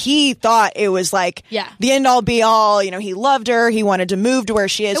 but he thought it was like the end all be all. You know, he loved her. He wanted to move to where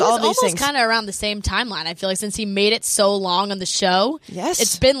she is. All these things. It was almost kind of around the same timeline. I feel like since he made it so long on the show,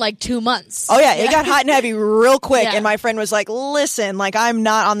 it's been like 2 months. Oh yeah, it got hot and heavy real quick. And my friend was like, listen, like I'm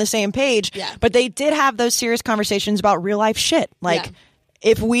not on the same page. Yeah. But they did have those serious conversations about real life shit. Like,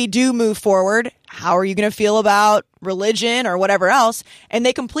 if we do move forward, how are you going to feel about religion or whatever else? And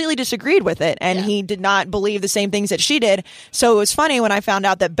they completely disagreed with it. And he did not believe the same things that she did. So it was funny when I found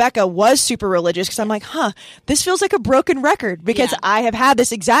out that Becca was super religious, because I'm like, this feels like a broken record, because I have had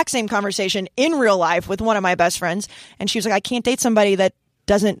this exact same conversation in real life with one of my best friends. And she was like, I can't date somebody that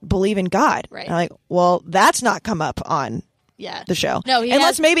doesn't believe in God. Right. And I'm like, well, that's not come up on the show. No,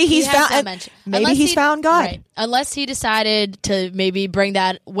 unless maybe he's found God. Right. Unless he decided to maybe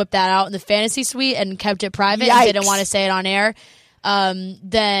whip that out in the fantasy suite and kept it private and didn't want to say it on air.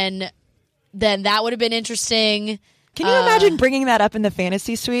 Then that would have been interesting. Can you imagine bringing that up in the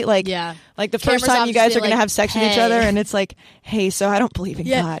fantasy suite? Like, like the first time you guys are going to have sex with each other, and it's like, hey, so I don't believe in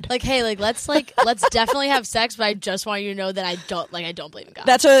God. Like, hey, let's definitely have sex, but I just want you to know that I don't believe in God.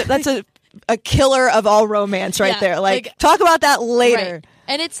 That's a killer of all romance right there. Like, talk about that later. Right.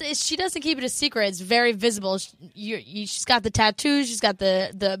 And it's she doesn't keep it a secret. It's very visible. She's got the tattoos. She's got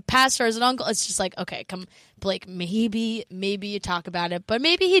the pastor as an uncle. It's just like, okay, come, Blake, maybe you talk about it, but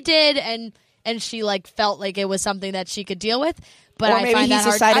maybe he did, and and she like felt like it was something that she could deal with. But Or I maybe find he's that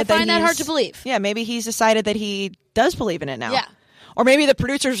hard. decided I that find that hard he's- to believe. Yeah, maybe he's decided that he does believe in it now. Yeah. Or maybe the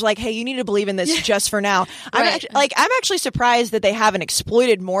producer's like, "Hey, you need to believe in this just for now." Right. I'm actually surprised that they haven't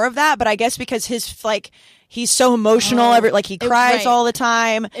exploited more of that. But I guess because he's so emotional, he cries right. all the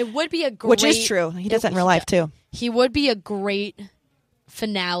time. It would be a great, which is true. He does that in real life too. He would be a great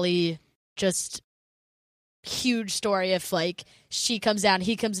finale, just huge story if like she comes down,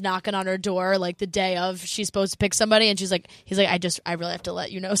 he comes knocking on her door like the day of she's supposed to pick somebody, and he's like, I really have to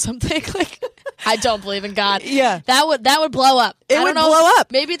let you know something. Like, I don't believe in God. Yeah. That would blow up. It I would don't know. blow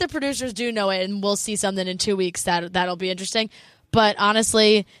up. Maybe the producers do know it, and we'll see something in 2 weeks that'll be interesting. But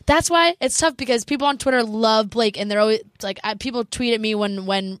honestly, that's why it's tough, because people on Twitter love Blake, and they're always like, people tweet at me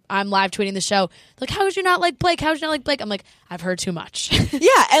when I'm live tweeting the show, like, how would you not like Blake? How would you not like Blake? I'm like, I've heard too much.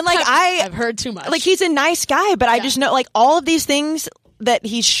 Yeah, and like I've heard too much. Like, he's a nice guy, but I just know like all of these things that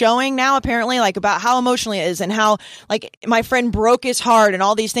he's showing now, apparently, like about how emotional he is and how like my friend broke his heart and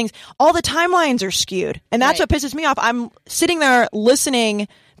all these things, all the timelines are skewed, and that's Right. what pisses me off. I'm sitting there listening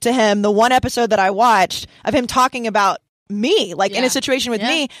to him, the one episode that I watched of him talking about me, like in a situation with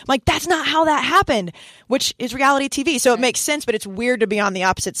me. I'm like, that's not how that happened, which is reality TV. So it makes sense, but it's weird to be on the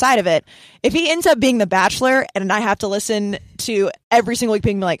opposite side of it. If he ends up being the Bachelor and I have to listen to every single week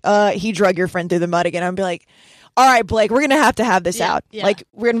being like, he drug your friend through the mud again, I'm be like, all right, Blake, we're going to have this out. Yeah. Like,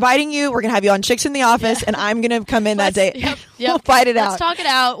 we're inviting you. We're going to have you on Chicks in the Office, and I'm going to come in that day. Yep. We'll fight it out. Let's talk it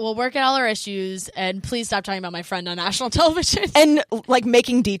out. We'll work out all our issues, and please stop talking about my friend on national television. And like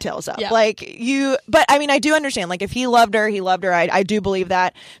making details up. Yeah. But I mean, I do understand. Like, if he loved her, he loved her. I do believe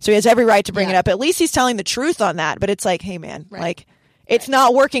that. So he has every right to bring it up. At least he's telling the truth on that. But it's like, hey, man, like, it's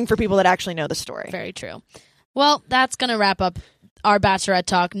not working for people that actually know the story. Very true. Well, that's going to wrap up our Bachelorette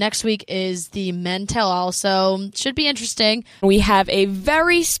talk. Next week is the Men Tell All, so should be interesting. We have a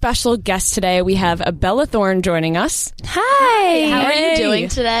very special guest today. We have Bella Thorne joining us. Hi. How are you doing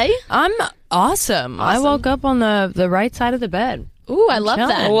today? I'm awesome. I woke up on the right side of the bed. Ooh, I love that.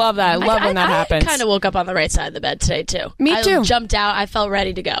 I love that. I love when that happens. I kind of woke up on the right side of the bed today, too. Me too. I jumped out. I felt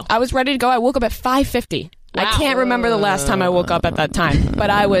ready to go. I was ready to go. I woke up at 5:50. Wow. I can't remember the last time I woke up at that time, but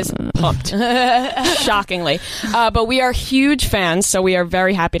I was pumped. Shockingly. But we are huge fans, so we are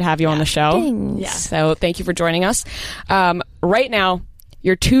very happy to have you on the show. Thanks. Yeah. So thank you for joining us. Right now,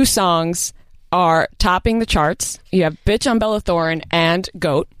 your two songs are topping the charts. You have Bitch on Bella Thorne and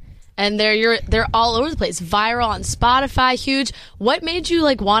Goat. And they're all over the place. Viral on Spotify, huge. What made you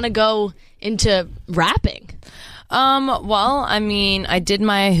want to go into rapping? Well, I mean, I did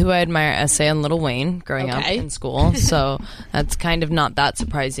my Who I Admire essay on Lil Wayne growing up in school, so that's kind of not that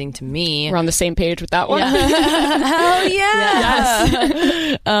surprising to me. We're on the same page with that one. Hell yeah!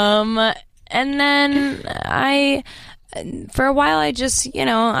 Yes. And then for a while, I just,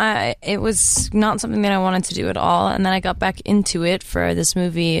 it was not something that I wanted to do at all. And then I got back into it for this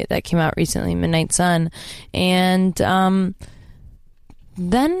movie that came out recently, Midnight Sun. And then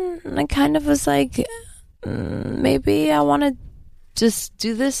I kind of was like, maybe I want to just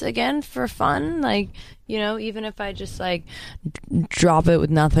do this again for fun. Even if I just drop it with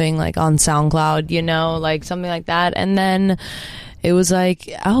nothing, on SoundCloud, something like that. And then it was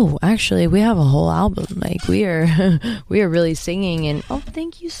oh, actually, we have a whole album. We are really singing. And oh,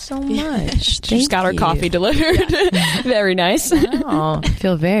 thank you so much. She just got her coffee delivered. Very nice. Oh, I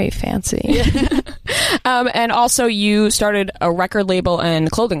feel very fancy. And also, you started a record label and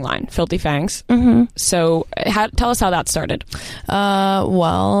clothing line, Filthy Fangs. Mm-hmm. So, tell us how that started.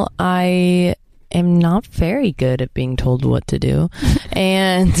 Well, I am not very good at being told what to do,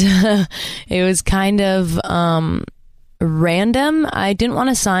 and it was kind of random. I didn't want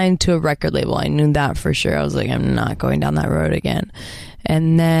to sign to a record label. I knew that for sure. I was like, I'm not going down that road again.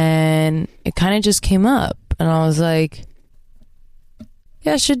 And then it kind of just came up, and I was like,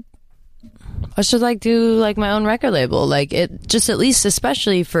 yeah, I should do my own record label, it just, at least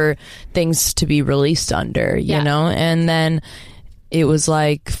especially for things to be released under, you know. And then it was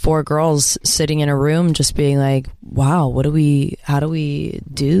four girls sitting in a room just being like, wow, how do we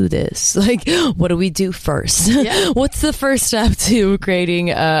do this? What do we do first? Yeah. What's the first step to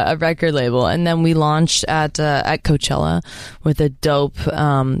creating a record label? And then we launched at Coachella with a dope,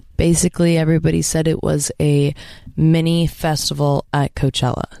 basically everybody said it was a mini festival at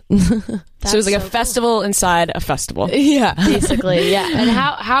Coachella. So it was a festival inside a festival. Yeah. Basically, yeah. And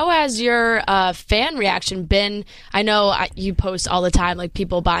how has your fan reaction been? I know you post all the time,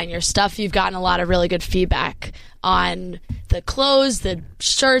 people buying your stuff. You've gotten a lot of really good feedback on the clothes, the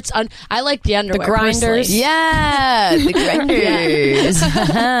shirts. I like the underwear. The grinders. Personally. Yeah, the grinders.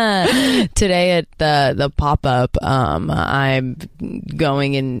 Today at the pop-up, I'm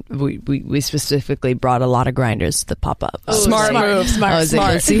going and we specifically brought a lot of grinders to the pop-up. Smart move. I was able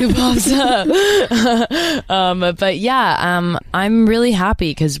to see who pops up. But yeah, I'm really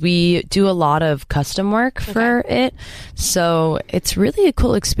happy because we do a lot of custom work for it. So it's really a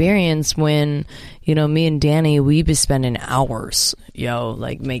cool experience when, you know, me and Danny, we be spending hours,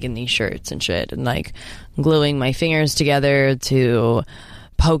 like making these shirts and shit, and like gluing my fingers together to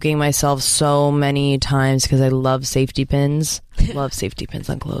poking myself so many times because I love safety pins. Love safety pins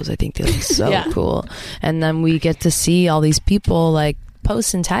on clothes. I think they look so cool. And then we get to see all these people like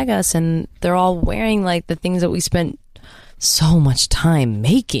post and tag us, and they're all wearing like the things that we spent so much time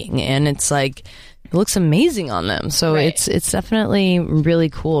making, and it's like it looks amazing on them. So it's definitely really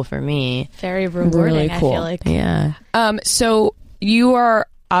cool for me. Very rewarding. Really cool. I feel like. Yeah. So you are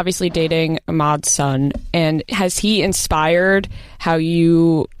obviously dating Ahmad's son, and has he inspired how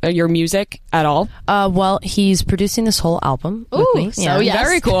your music at all? Well, he's producing this whole album with me. So yes.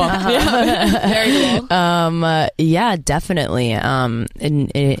 Very cool. Very cool. Yeah, definitely.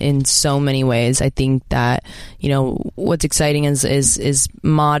 In so many ways, I think that, you know, what's exciting is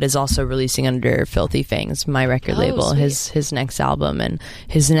Mod is also releasing under Filthy Fangs, my record label, sweet. his next album, and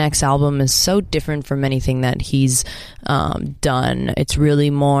his next album is so different from anything that he's done. It's really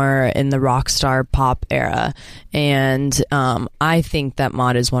more in the rock star pop era, and I think that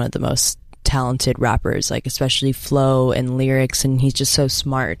Mod is one of the most talented rappers, like especially flow and lyrics, and he's just so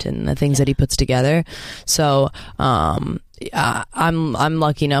smart in the things that he puts together. So I'm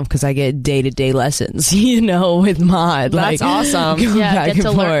lucky enough because I get day-to-day lessons, you know, with Mod. That's awesome.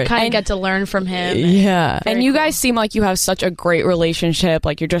 Get to learn from him. Yeah. And you guys seem like you have such a great relationship.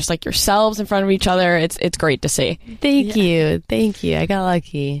 Like you're just like yourselves in front of each other. It's great to see. Thank you. I got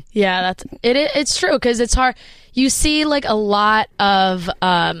lucky. Yeah, it's true because it's hard. You see like a lot of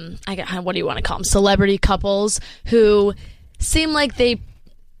what do you want to call them? Celebrity couples who seem like they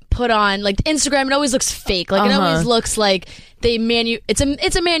put on like Instagram. It always looks fake. Like it always looks like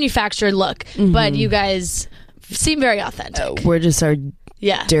it's a manufactured look. But you guys seem very authentic. We're just our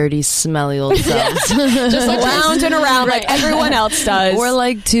dirty, smelly old selves. Just like lounging around like everyone else does. We're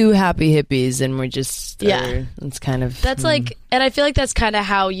like two happy hippies, and we're just it's kind of like, and I feel like that's kind of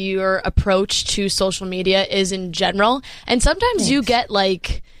how your approach to social media is in general. And sometimes you get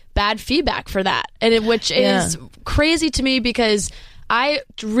like bad feedback for that, and which is crazy to me because I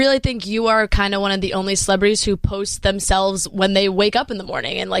really think you are kind of one of the only celebrities who post themselves when they wake up in the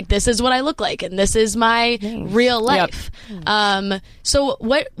morning and like, this is what I look like and this is my real life. So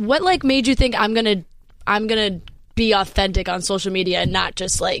what like made you think I'm gonna be authentic on social media and not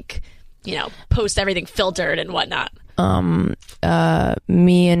just like, you know, post everything filtered and whatnot?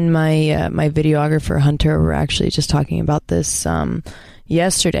 Me and my videographer Hunter were actually just talking about this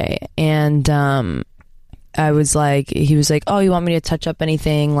yesterday, and he was like, oh, you want me to touch up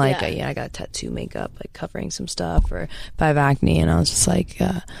anything? Like, I got tattoo makeup, like covering some stuff, or if I have acne. And I was just like,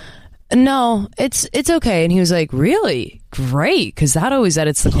 no, it's okay. And he was like, really? Great. Cause that always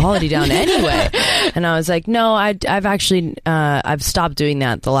edits the quality down anyway. And I was like, no, I've actually, I've stopped doing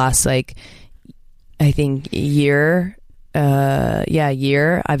that the last, like, I think year.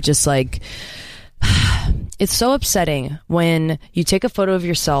 I've just like, it's so upsetting when you take a photo of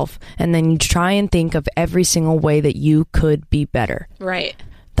yourself and then you try and think of every single way that you could be better. Right.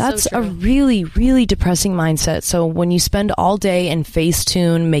 That's a really, really depressing mindset. So when you spend all day in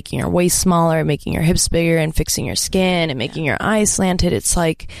Facetune, making your waist smaller, making your hips bigger, and fixing your skin and making your eyes slanted, it's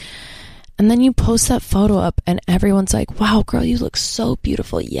like, and then you post that photo up and everyone's like, wow, girl, you look so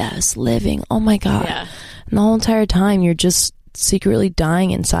beautiful. Yes, living. Oh my God. Yeah. And the whole entire time you're just secretly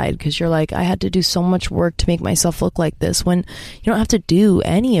dying inside because you're like, I had to do so much work to make myself look like this, when you don't have to do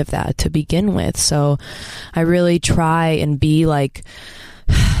any of that to begin with. So I really try and be like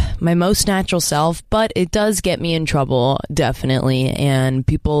my most natural self, but it does get me in trouble, definitely. And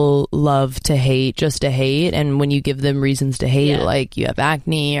people love to hate just to hate, and when you give them reasons to hate, like you have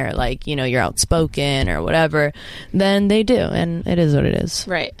acne or like, you know, you're outspoken or whatever, then they do, and it is what it is.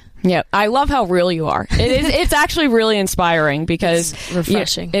 Right. Yeah, I love how real you are. It's actually really inspiring because it's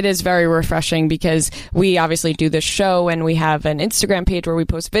refreshing. It is very refreshing because we obviously do this show and we have an Instagram page where we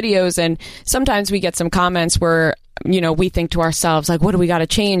post videos, and sometimes we get some comments where, you know, we think to ourselves like, what do we got to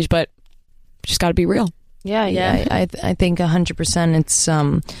change? But just got to be real. Yeah. I think 100%. It's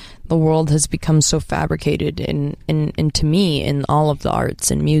the world has become so fabricated in to me in all of the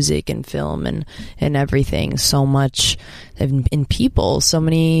arts and music and film and everything. So much in people. So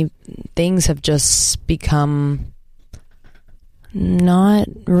many things have just become not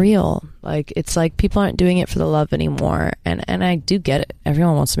real. Like, it's like people aren't doing it for the love anymore, and I do get it.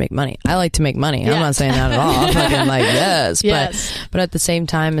 Everyone wants to make money. I like to make money. I'm not saying that at all. I'm fucking like, yes. But at the same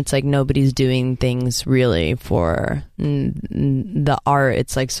time, it's like nobody's doing things really for the art.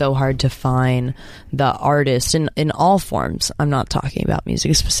 It's like so hard to find the artist in all forms. I'm not talking about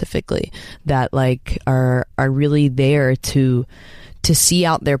music specifically, that like are really there to see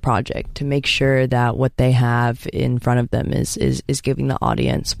out their project, to make sure that what they have in front of them is giving the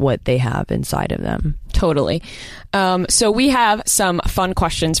audience what they have inside of them. Totally. So we have some fun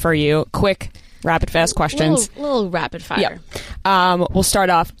questions for you. Quick, rapid, fast questions. Little rapid fire. Yep. We'll start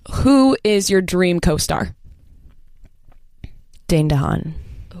off. Who is your dream co-star? Dane DeHaan.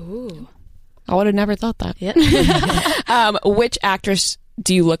 Ooh. I would have never thought that. Yeah. Which actress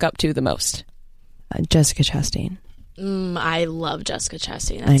do you look up to the most? Jessica Chastain. I love Jessica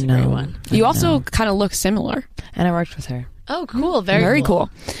Chastain. That's a great one. You also kind of look similar. And I worked with her. Oh, cool. Very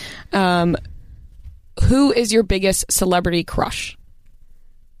cool. Who is your biggest celebrity crush?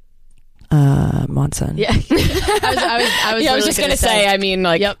 Monson. Yeah. I was just going to say, I mean,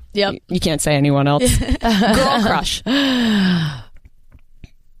 like, yep. You can't say anyone else. Girl crush.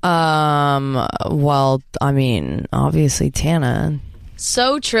 Well, I mean, obviously Tana.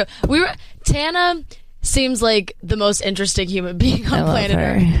 So true. Tana seems like the most interesting human being on planet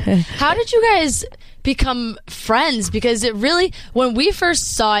Earth. How did you guys become friends? Because it really, when we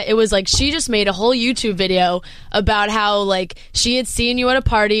first saw it, it was like she just made a whole YouTube video about how like she had seen you at a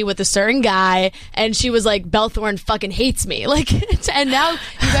party with a certain guy, and she was like, Belle Thorne fucking hates me. Like, and now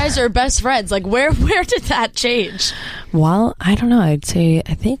you guys are best friends. Like, where did that change? Well, I don't know. I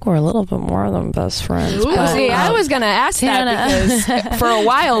think we're a little bit more than best friends. Ooh, but, I was going to ask Tana. that because for a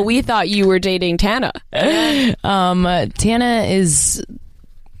while we thought you were dating Tana. Tana is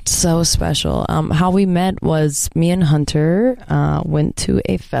so special. How we met was me and Hunter went to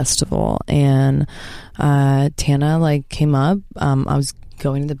a festival, and Tana like came up. I was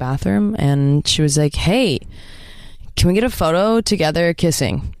going to the bathroom, and she was like, "Hey, can we get a photo together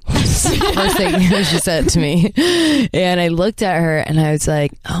kissing?" First thing she said to me. And I looked at her and I was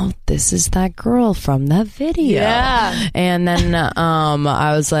like, oh, this is that girl from that video. Yeah. And then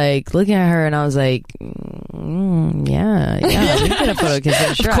I was like looking at her and I was like, yeah, we can get a photo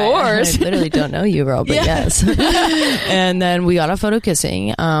kissing. Sure. Of course. I literally don't know you, girl, but yes. And then we got a photo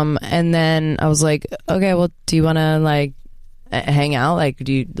kissing. And then I was like, okay, well, do you want to like hang out? Like,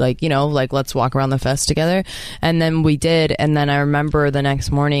 do you like, let's walk around the fest together? And then we did. And then I remember the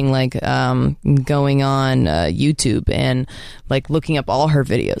next morning, like, going on YouTube and like looking up all her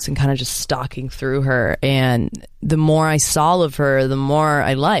videos and kind of just stalking through her. And the more I saw of her, the more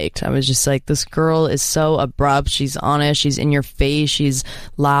I liked. I was just like, this girl is so abrupt. She's honest. She's in your face. She's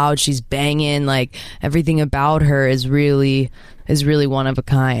loud. She's banging. Like, everything about her is really one of a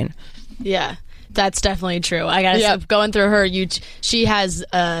kind. Yeah. That's definitely true. I gotta say, going through her YouTube, she has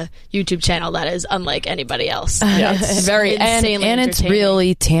a YouTube channel that is unlike anybody else. Yeah, it's very insanely and it's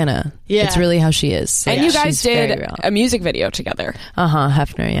really Tana. Yeah, it's really how she is. So and you guys did a music video together.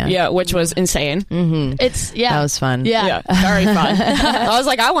 Hefner. Yeah, which was insane. Mm-hmm. That was fun. Yeah, very fun. I was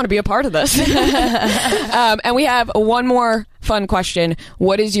like, I want to be a part of this. And we have one more fun question.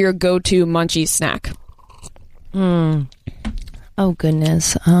 What is your go-to munchie snack? Oh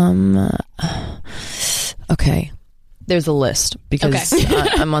goodness. Okay. There's a list because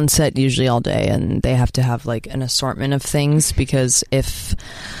I'm on set usually all day and they have to have like an assortment of things because if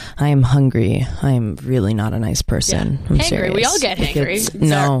I am hungry, I am really not a nice person. Yeah. I'm hangry. serious. We all get hangry.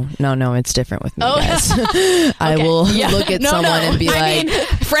 No, it's different with me, guys. I will look at someone and be like...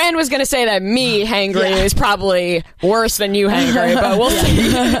 Fran was going to say that me hangry is probably worse than you hangry, but we'll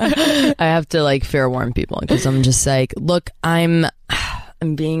see. I have to like fair warn people because I'm just like, look, I'm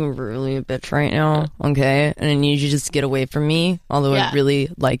being really a bitch right now, okay? And I need you just to get away from me, although I really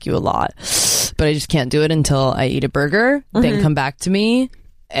like you a lot. But I just can't do it until I eat a burger, then come back to me.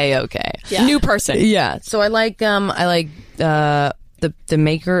 A-okay. Yeah. New person. Yeah. So I like the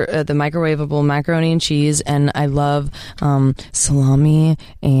microwavable macaroni and cheese, and I love salami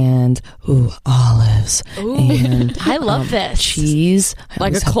and olives. Ooh, and I love this cheese,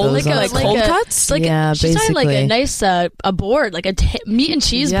 like a cold cuts. Like yeah, she's basically like a nice a board, like a meat and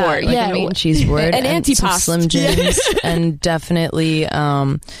cheese board. Like a meat and cheese board, an antipasto, Slim Jims, and definitely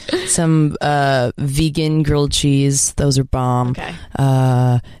some vegan grilled cheese. Those are bomb. Okay.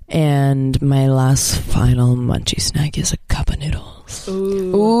 And my last final munchie snack is a cup of noodles.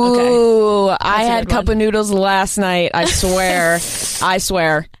 Ooh, okay. I had cup of noodles last night. I swear.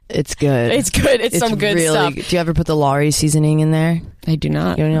 It's good. It's some good really, stuff. Do you ever put the Lowry seasoning in there? I do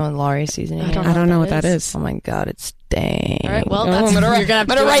not. You don't know what Lowry seasoning is? I don't know what that is. Oh my God, it's Dang. All right, well, I'm gonna write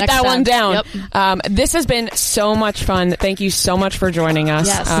that one down. Yep. This has been so much fun. Thank you so much for joining us.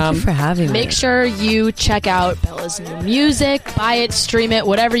 Yes. Thank you for having me. Make sure you check out Bella's new music, buy it, stream it,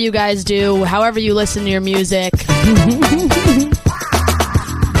 whatever you guys do, however you listen to your music.